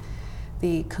 when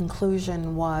the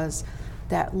conclusion was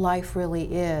that life really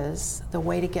is, the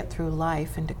way to get through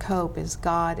life and to cope is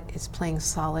God is playing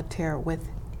solitaire with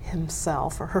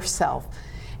himself or herself.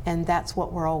 And that's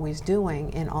what we're always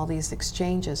doing in all these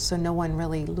exchanges. So no one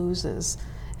really loses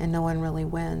and no one really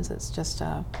wins. It's just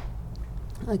a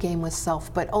game with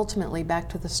self. But ultimately, back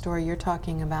to the story you're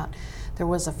talking about, there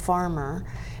was a farmer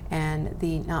and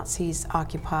the Nazis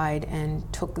occupied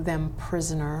and took them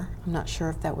prisoner. I'm not sure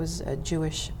if that was a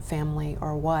Jewish family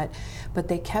or what, but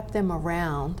they kept them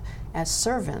around as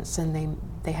servants, and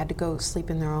they had to go sleep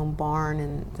in their own barn,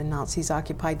 and the Nazis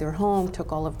occupied their home,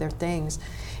 took all of their things.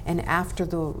 And after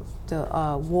the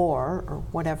war or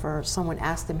whatever, someone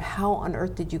asked him, how on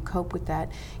earth did you cope with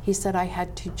that? He said, I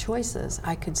had two choices.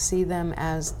 I could see them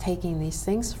as taking these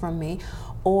things from me,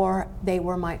 or they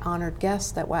were my honored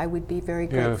guests that I would be very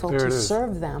grateful to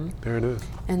serve them. There it is.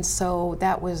 And so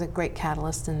that was a great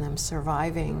catalyst in them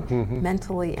surviving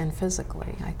mentally and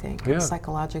physically, I think,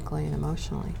 psychologically and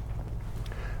emotionally.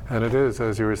 And it is,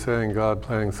 as you were saying, God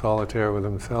playing solitaire with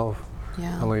himself,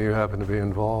 only you happen to be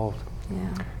involved.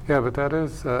 Yeah, but that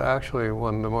is actually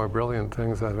one of the more brilliant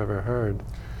things I've ever heard.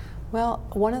 Well,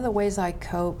 one of the ways I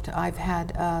coped, I've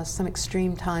had some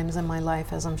extreme times in my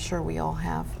life, as I'm sure we all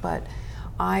have, but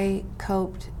I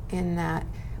coped in that,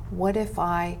 what if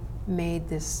I made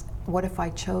this, what if I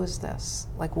chose this?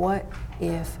 Like, what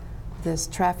if this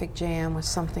traffic jam was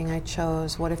something I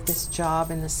chose? What if this job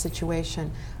and this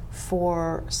situation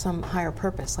for some higher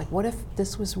purpose? Like, what if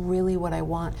this was really what I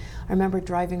want? I remember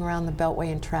driving around the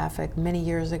Beltway in traffic many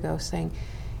years ago saying,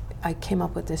 I came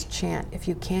up with this chant, if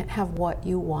you can't have what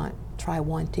you want, try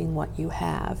wanting what you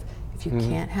have. If you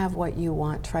can't have what you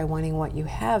want, try wanting what you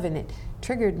have. And it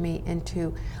triggered me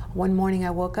into, one morning I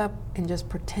woke up and just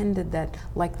pretended that,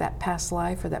 like that past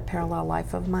life or that parallel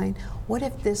life of mine, what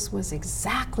if this was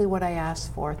exactly what I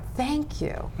asked for? Thank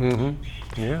you.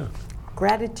 Yeah.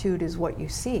 Gratitude is what you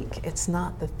seek. It's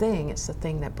not the thing, it's the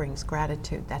thing that brings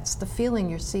gratitude. That's the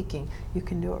feeling you're seeking. You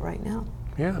can do it right now.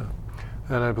 Yeah.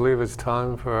 And I believe it's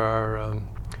time for our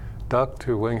duck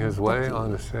to wing his way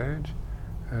on the stage.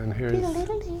 And here's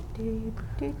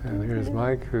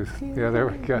Mike, who's, there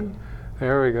we go.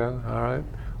 There we go, all right.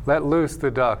 Let loose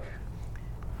the duck.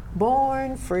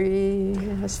 Born free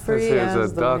as a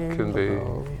the duck wind can be.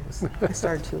 blows. I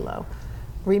started too low.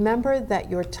 Remember that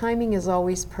your timing is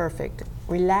always perfect.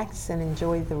 Relax and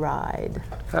enjoy the ride.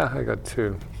 I got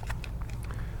two.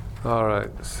 All right,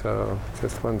 so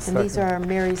just one second. And these are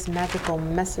Mary's magical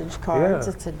message cards.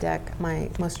 Yeah. It's a deck, my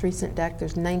most recent deck.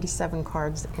 There's 97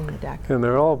 cards in the deck. And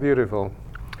they're all beautiful.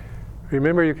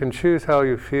 Remember, you can choose how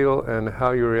you feel and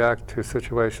how you react to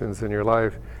situations in your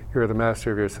life. You're the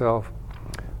master of yourself.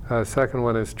 Second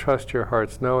one is trust your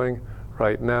heart's knowing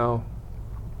right now.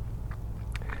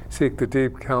 Seek the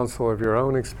deep counsel of your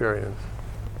own experience.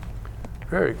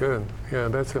 Very good. Yeah,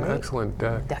 that's an excellent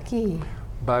deck. Ducky.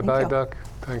 Bye-bye, duck.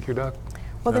 Thank you, duck.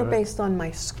 Well, they're based on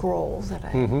my scrolls that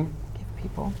I give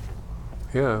people.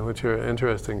 Yeah, which are an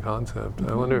interesting concept.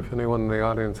 I wonder if anyone in the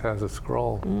audience has a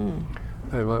scroll.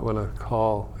 they might want to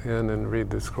call in and read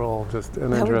the scroll. Just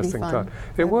an That would be interesting fun. thought. It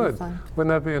That'd be would. fun.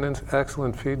 Wouldn't that be an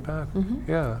excellent feedback?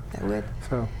 Yeah. That would.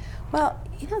 So, Well,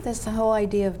 you know, this whole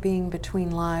idea of being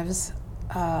between lives,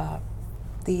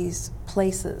 these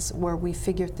places where we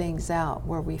figure things out,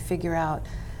 where we figure out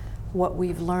what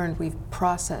we've learned, we've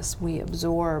processed, we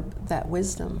absorb that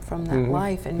wisdom from that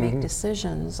life and make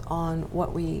decisions on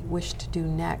what we wish to do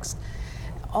next.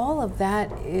 All of that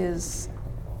is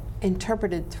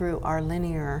interpreted through our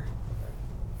linear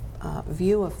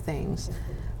view of things,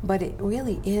 but it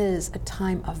really is a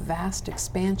time of vast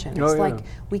expansion. It's like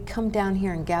we come down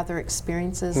here and gather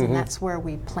experiences, and that's where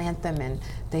we plant them and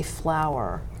they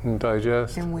flower. and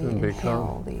digest And we and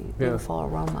inhale become. the beautiful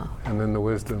aroma. And then the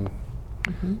wisdom.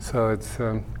 So it's,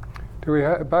 do we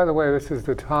by the way, this is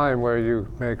the time where you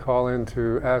may call in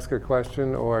to ask a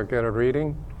question or get a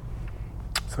reading.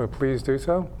 So please do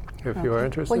so if you are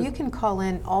interested. Well, you can call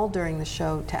in all during the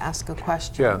show to ask a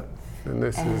question. Yeah, and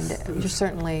this And is, you're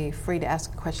certainly free to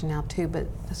ask a question now too, but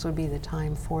this would be the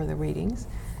time for the readings,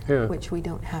 yeah. which we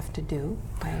don't have to do.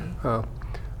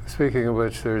 Speaking of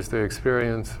which, there's the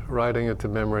experience, writing it to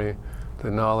memory, the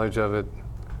knowledge of it,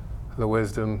 the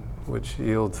wisdom, which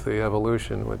yields the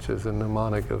evolution, which is a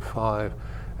mnemonic of 5,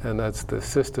 and that's the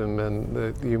system,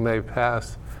 and you may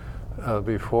pass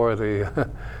before the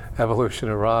evolution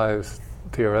arrives,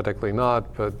 theoretically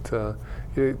not, but that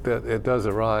it does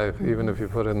arrive, even if you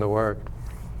put in the work,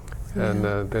 and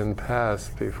then pass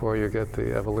before you get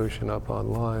the evolution up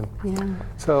online. Yeah.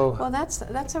 So, Well, that's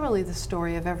really the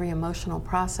story of every emotional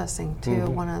processing too.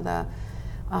 One of the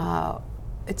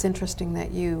it's interesting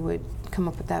that you would come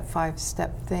up with that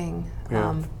 5-step thing,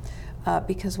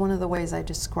 because one of the ways I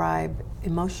describe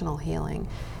emotional healing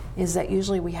is that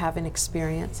usually we have an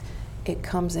experience, it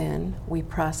comes in, we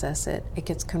process it, it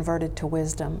gets converted to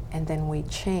wisdom, and then we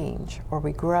change or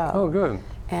we grow. oh, good.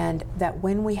 And that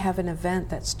when we have an event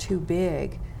that's too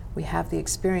big, we have the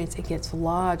experience, it gets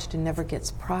lodged and never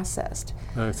gets processed.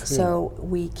 I see. So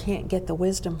we can't get the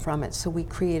wisdom from it, so we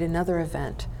create another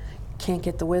event. Can't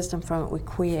get the wisdom from it, we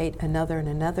create another and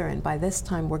another, and by this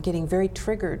time we're getting very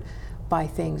triggered by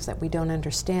things that we don't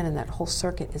understand, and that whole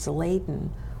circuit is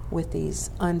laden with these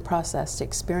unprocessed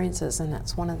experiences, and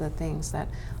that's one of the things that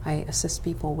I assist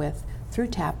people with through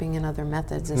tapping and other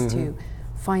methods, is to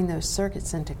find those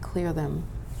circuits and to clear them.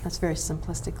 That's very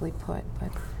simplistically put,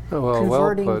 but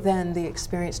converting well put. then the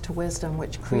experience to wisdom,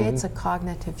 which creates a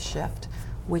cognitive shift,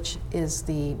 which is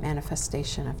the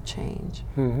manifestation of change.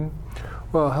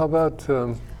 Well, how about,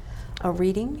 A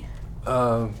reading?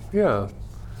 yeah,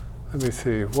 let me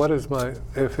see, what is my,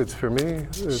 if it's for me,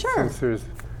 Sure. since there's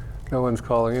no one's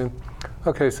calling in.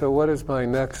 Okay, so what is my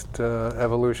next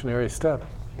evolutionary step?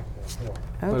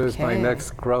 Okay. What is my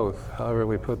next growth, however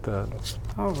we put that?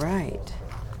 All right.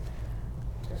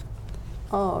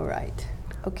 All right.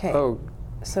 Okay. Oh,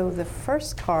 So the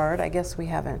first card, I guess we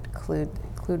haven't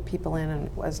include people in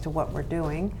as to what we're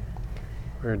doing.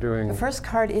 we're doing, The first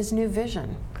card is New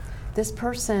Vision. This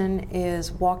person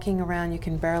is walking around, you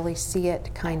can barely see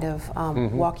it, kind of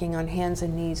walking on hands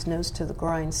and knees, nose to the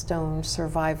grindstone,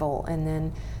 survival, and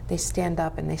then they stand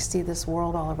up and they see this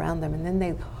world all around them, and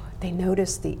then they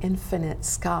notice the infinite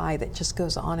sky that just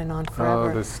goes on and on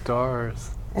forever. oh, the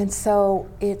stars. And so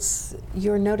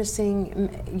you're noticing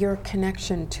your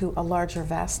connection to a larger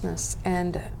vastness.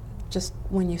 And just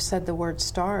when you said the word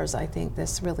stars, I think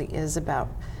this really is about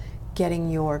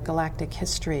getting your galactic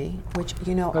history, which,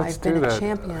 you know, Let's I've been do a that.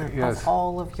 champion Yes. of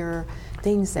all of your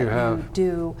things that You you have.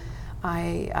 do.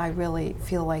 I really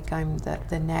feel like I'm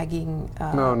the nagging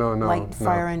No, light no.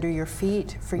 fire under your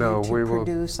feet for No, you to we will-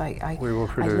 produce. we will I lit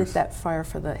produce. that fire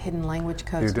for the hidden language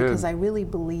codes You did. because I really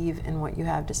believe in what you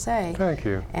have to say. Thank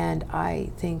you. And I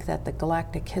think that the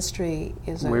galactic history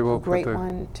is We will a great put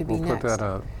one to be we'll next. put that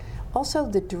out. Also,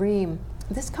 the dream.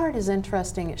 This card is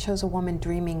interesting. It shows a woman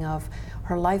dreaming of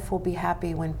her life will be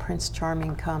happy when Prince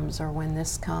Charming comes or when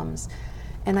this comes.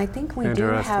 And I think we do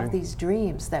have Interesting. these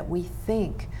dreams that we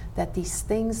think that these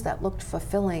things that looked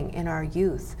fulfilling in our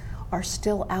youth are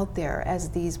still out there as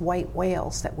these white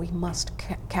whales that we must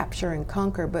capture and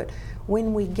conquer. But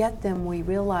when we get them, we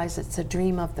realize it's a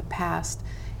dream of the past,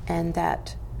 and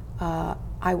that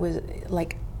I was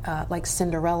like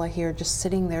Cinderella here, just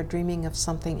sitting there dreaming of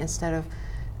something instead of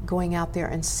going out there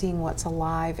and seeing what's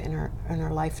alive in her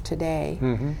life today.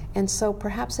 And so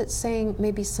perhaps it's saying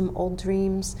maybe some old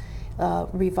dreams,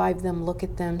 revive them, look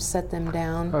at them, set them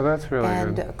down, Oh, that's really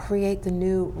and good. create the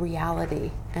new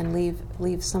reality, and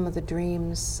leave some of the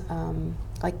dreams,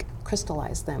 like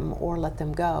crystallize them or let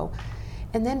them go.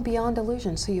 And then Beyond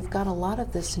Illusion. So you've got a lot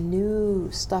of this new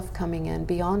stuff coming in.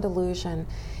 Beyond Illusion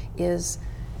is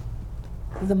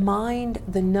the mind,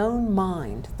 the known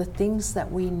mind, the things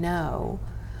that we know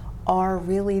are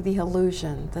really the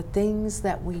illusion. The things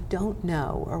that we don't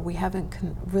know or we haven't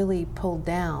really pulled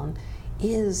down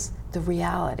is the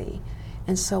reality.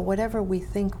 And so whatever we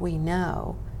think we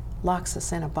know locks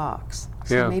us in a box.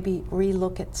 So maybe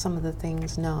relook at some of the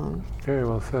things known. Very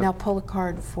well said. Now pull a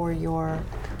card for your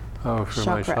for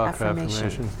my chakra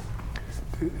affirmation.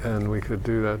 And we could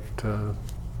do that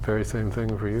very same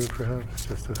thing for you, perhaps,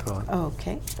 just a thought.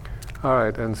 Okay. All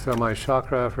right, and so my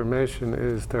chakra affirmation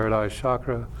is third eye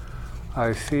chakra.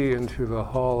 I see into the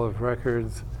hall of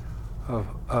records of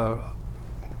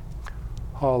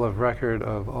hall of record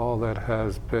of all that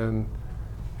has been,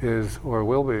 is, or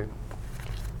will be.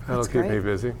 That'll keep me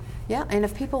busy. Yeah, and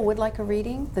if people would like a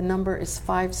reading, the number is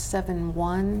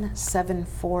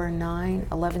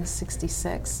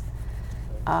 571-749-1166.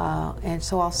 And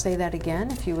so I'll say that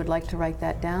again if you would like to write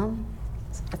that down.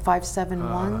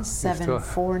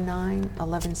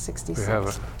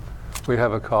 571-749-1166. We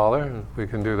have a caller, and we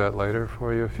can do that later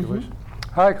for you if you wish.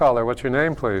 Hi, caller. What's your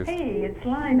name, please? Hey, it's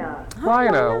Lina.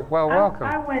 Lina. Well, welcome.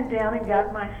 I went down and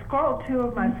got my scroll, 2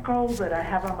 of my scrolls that I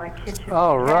have on my kitchen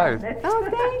right. cabinet. Oh,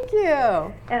 thank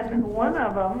you. And one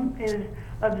of them is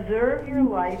observe your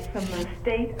life from the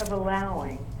state of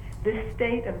allowing. This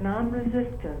state of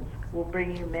non-resistance will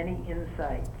bring you many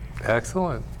insights.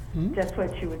 Excellent. That's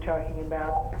what you were talking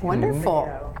about.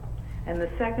 Wonderful. And the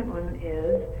second one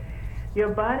is, your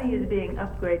body is being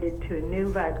upgraded to a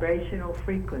new vibrational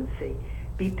frequency.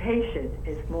 Be patient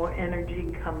as more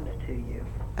energy comes to you.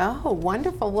 Oh,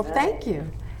 wonderful. Well, thank you.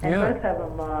 And both of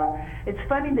them are. It's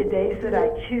funny, the days that I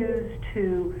choose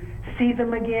to see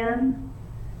them again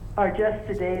are just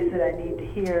the days that I need to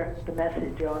hear the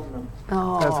message on them.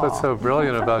 Oh, That's what's so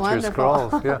brilliant about your Wonderful.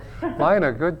 scrolls. Yeah,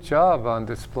 Lina, good job on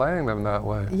displaying them that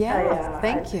way. yeah,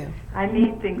 thank you. I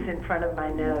need things in front of my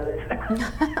nose.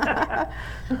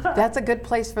 That's a good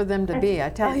place for them to be, I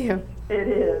tell you. It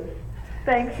is.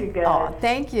 Thanks, you guys. Oh,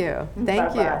 thank you.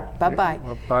 Thank Bye-bye. you. Bye-bye.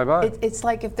 Well, bye-bye. It's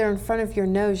like if they're in front of your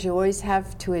nose, you always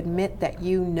have to admit that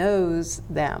you knows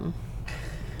them,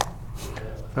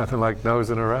 Nothing like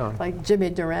nosing around. like Jimmy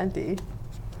Durante.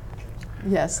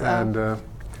 Yes. And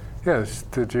yes,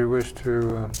 did you wish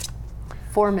to?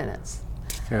 4 minutes.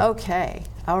 Yeah. Okay.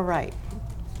 All right.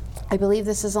 I believe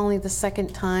this is only the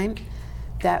second time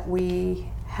that we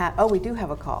have. Oh, we do have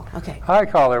a call. Okay. Hi,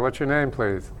 caller. What's your name,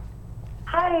 please?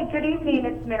 Hi, good evening.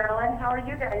 It's Marilyn. How are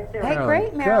you guys doing? Hey,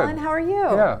 great, Marilyn. Good. How are you?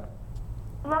 Yeah.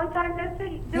 Long time no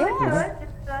see. Yes. Doing good.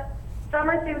 It's,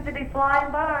 summer seems to be flying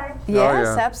by.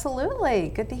 Yes, yeah. absolutely.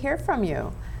 Good to hear from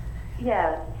you.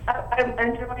 Yes. I'm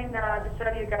enjoying the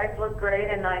show. You guys look great,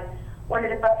 and I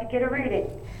wondered if I could get a reading.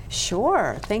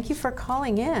 Sure. Thank you for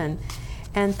calling in.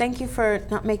 And thank you for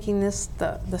not making this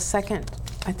the second,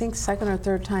 I think second or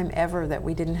third time ever that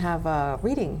we didn't have a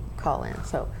reading call in.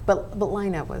 So, but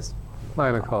Lina was.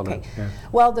 Lina called Okay. it. Yeah.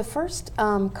 Well, the first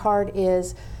card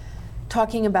is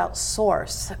talking about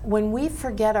source. When we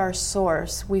forget our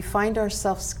source, we find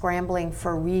ourselves scrambling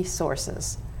for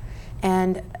resources.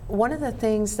 And one of the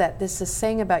things that this is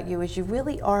saying about you is you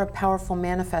really are a powerful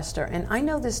manifester. And I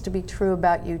know this to be true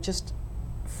about you just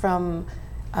from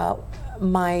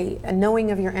my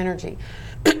knowing of your energy.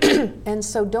 And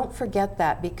so don't forget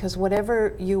that, because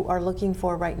whatever you are looking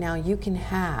for right now, you can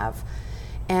have.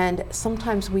 And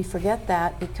sometimes we forget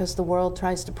that because the world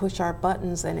tries to push our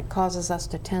buttons and it causes us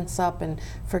to tense up and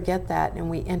forget that, and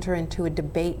we enter into a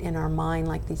debate in our mind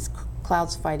like these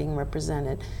clouds fighting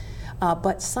represented.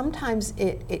 But sometimes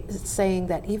it's saying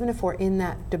that even if we're in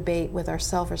that debate with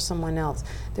ourselves or someone else,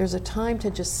 there's a time to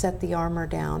just set the armor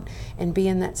down and be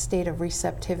in that state of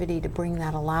receptivity to bring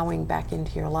that allowing back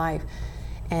into your life.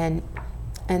 And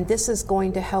this is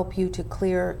going to help you to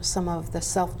clear some of the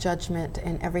self-judgment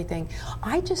and everything.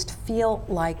 I just feel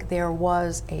like there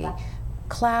was a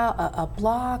cloud, a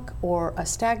block, or a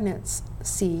stagnant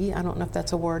sea, I don't know if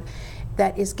that's a word,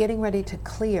 that is getting ready to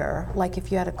clear, like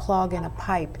if you had a clog in a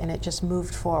pipe and it just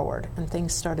moved forward and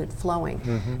things started flowing.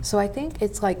 Mm-hmm. So I think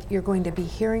it's like you're going to be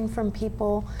hearing from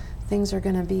people, things are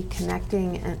going to be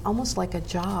connecting, and almost like a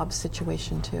job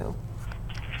situation too.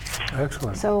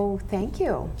 Excellent. So thank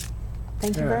you.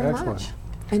 Thank you very excellent. much.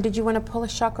 And did you want to pull a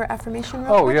chakra affirmation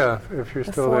real quick? Yeah, if you're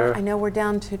still Before, there. I know we're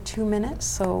down to 2 minutes,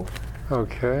 so.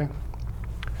 Okay.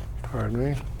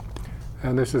 Pardon me.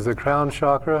 And this is the crown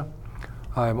chakra.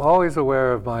 I am always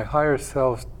aware of my higher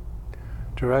self's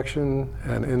direction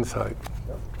and insight.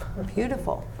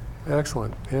 Beautiful.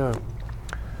 Excellent, yeah.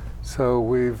 So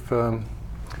we've been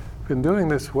doing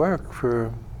this work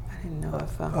for... I didn't know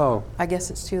if, Oh. I guess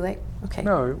it's too late. Okay.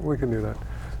 No, we can do that.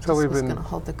 So Just we've was been going to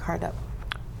hold the card up.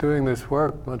 doing this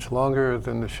work much longer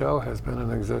than the show has been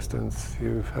in existence.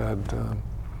 You've had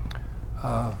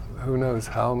who knows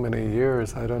how many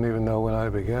years. I don't even know when I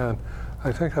began.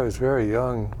 I think I was very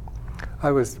young.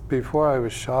 Before I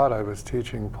was shot, I was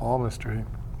teaching palmistry.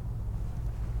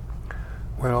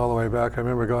 Went all the way back. I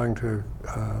remember going to,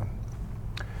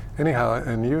 anyhow,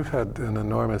 and you've had an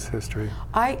enormous history.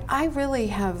 I really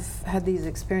have had these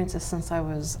experiences since I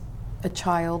was a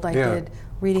child. I Yeah. did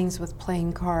readings with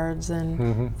playing cards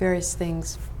and various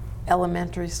things,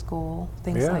 elementary school,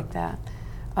 things Yeah. like that.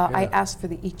 I Yeah. asked for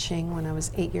the I Ching when I was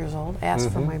 8 years old. I asked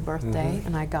for my birthday,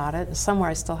 and I got it. Somewhere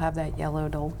I still have that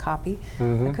yellowed old copy.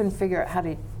 I couldn't figure out how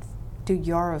to do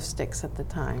yarrow sticks at the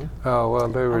time. Oh, well,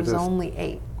 they I were was just, only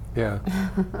 8. yeah.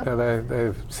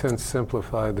 They've since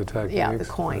simplified the techniques. Yeah, the but,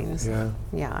 coins. Yeah,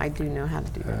 Yeah, I do know how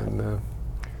to do that. and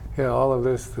yeah, all of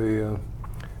this, the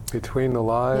between the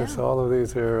lives, Yeah. all of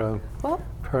these are Well,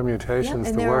 permutations.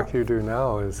 and The there work are- you do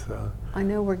now is, I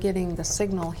know we're getting the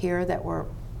signal here that we're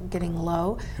getting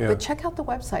low, Yeah. but check out the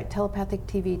website,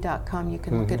 telepathictv.com. You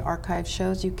can look at archive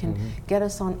shows. You can get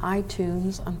us on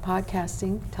iTunes, on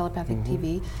podcasting, Telepathic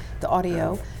TV, the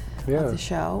audio Yeah. of the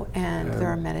show. And there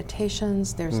are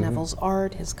meditations. There's Neville's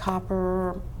art, his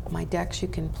copper, my decks you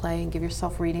can play and give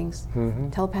yourself readings.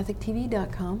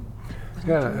 Telepathictv.com.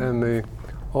 yeah, and the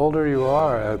older you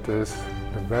are at this,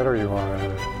 the better you are at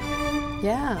it.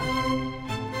 Yeah.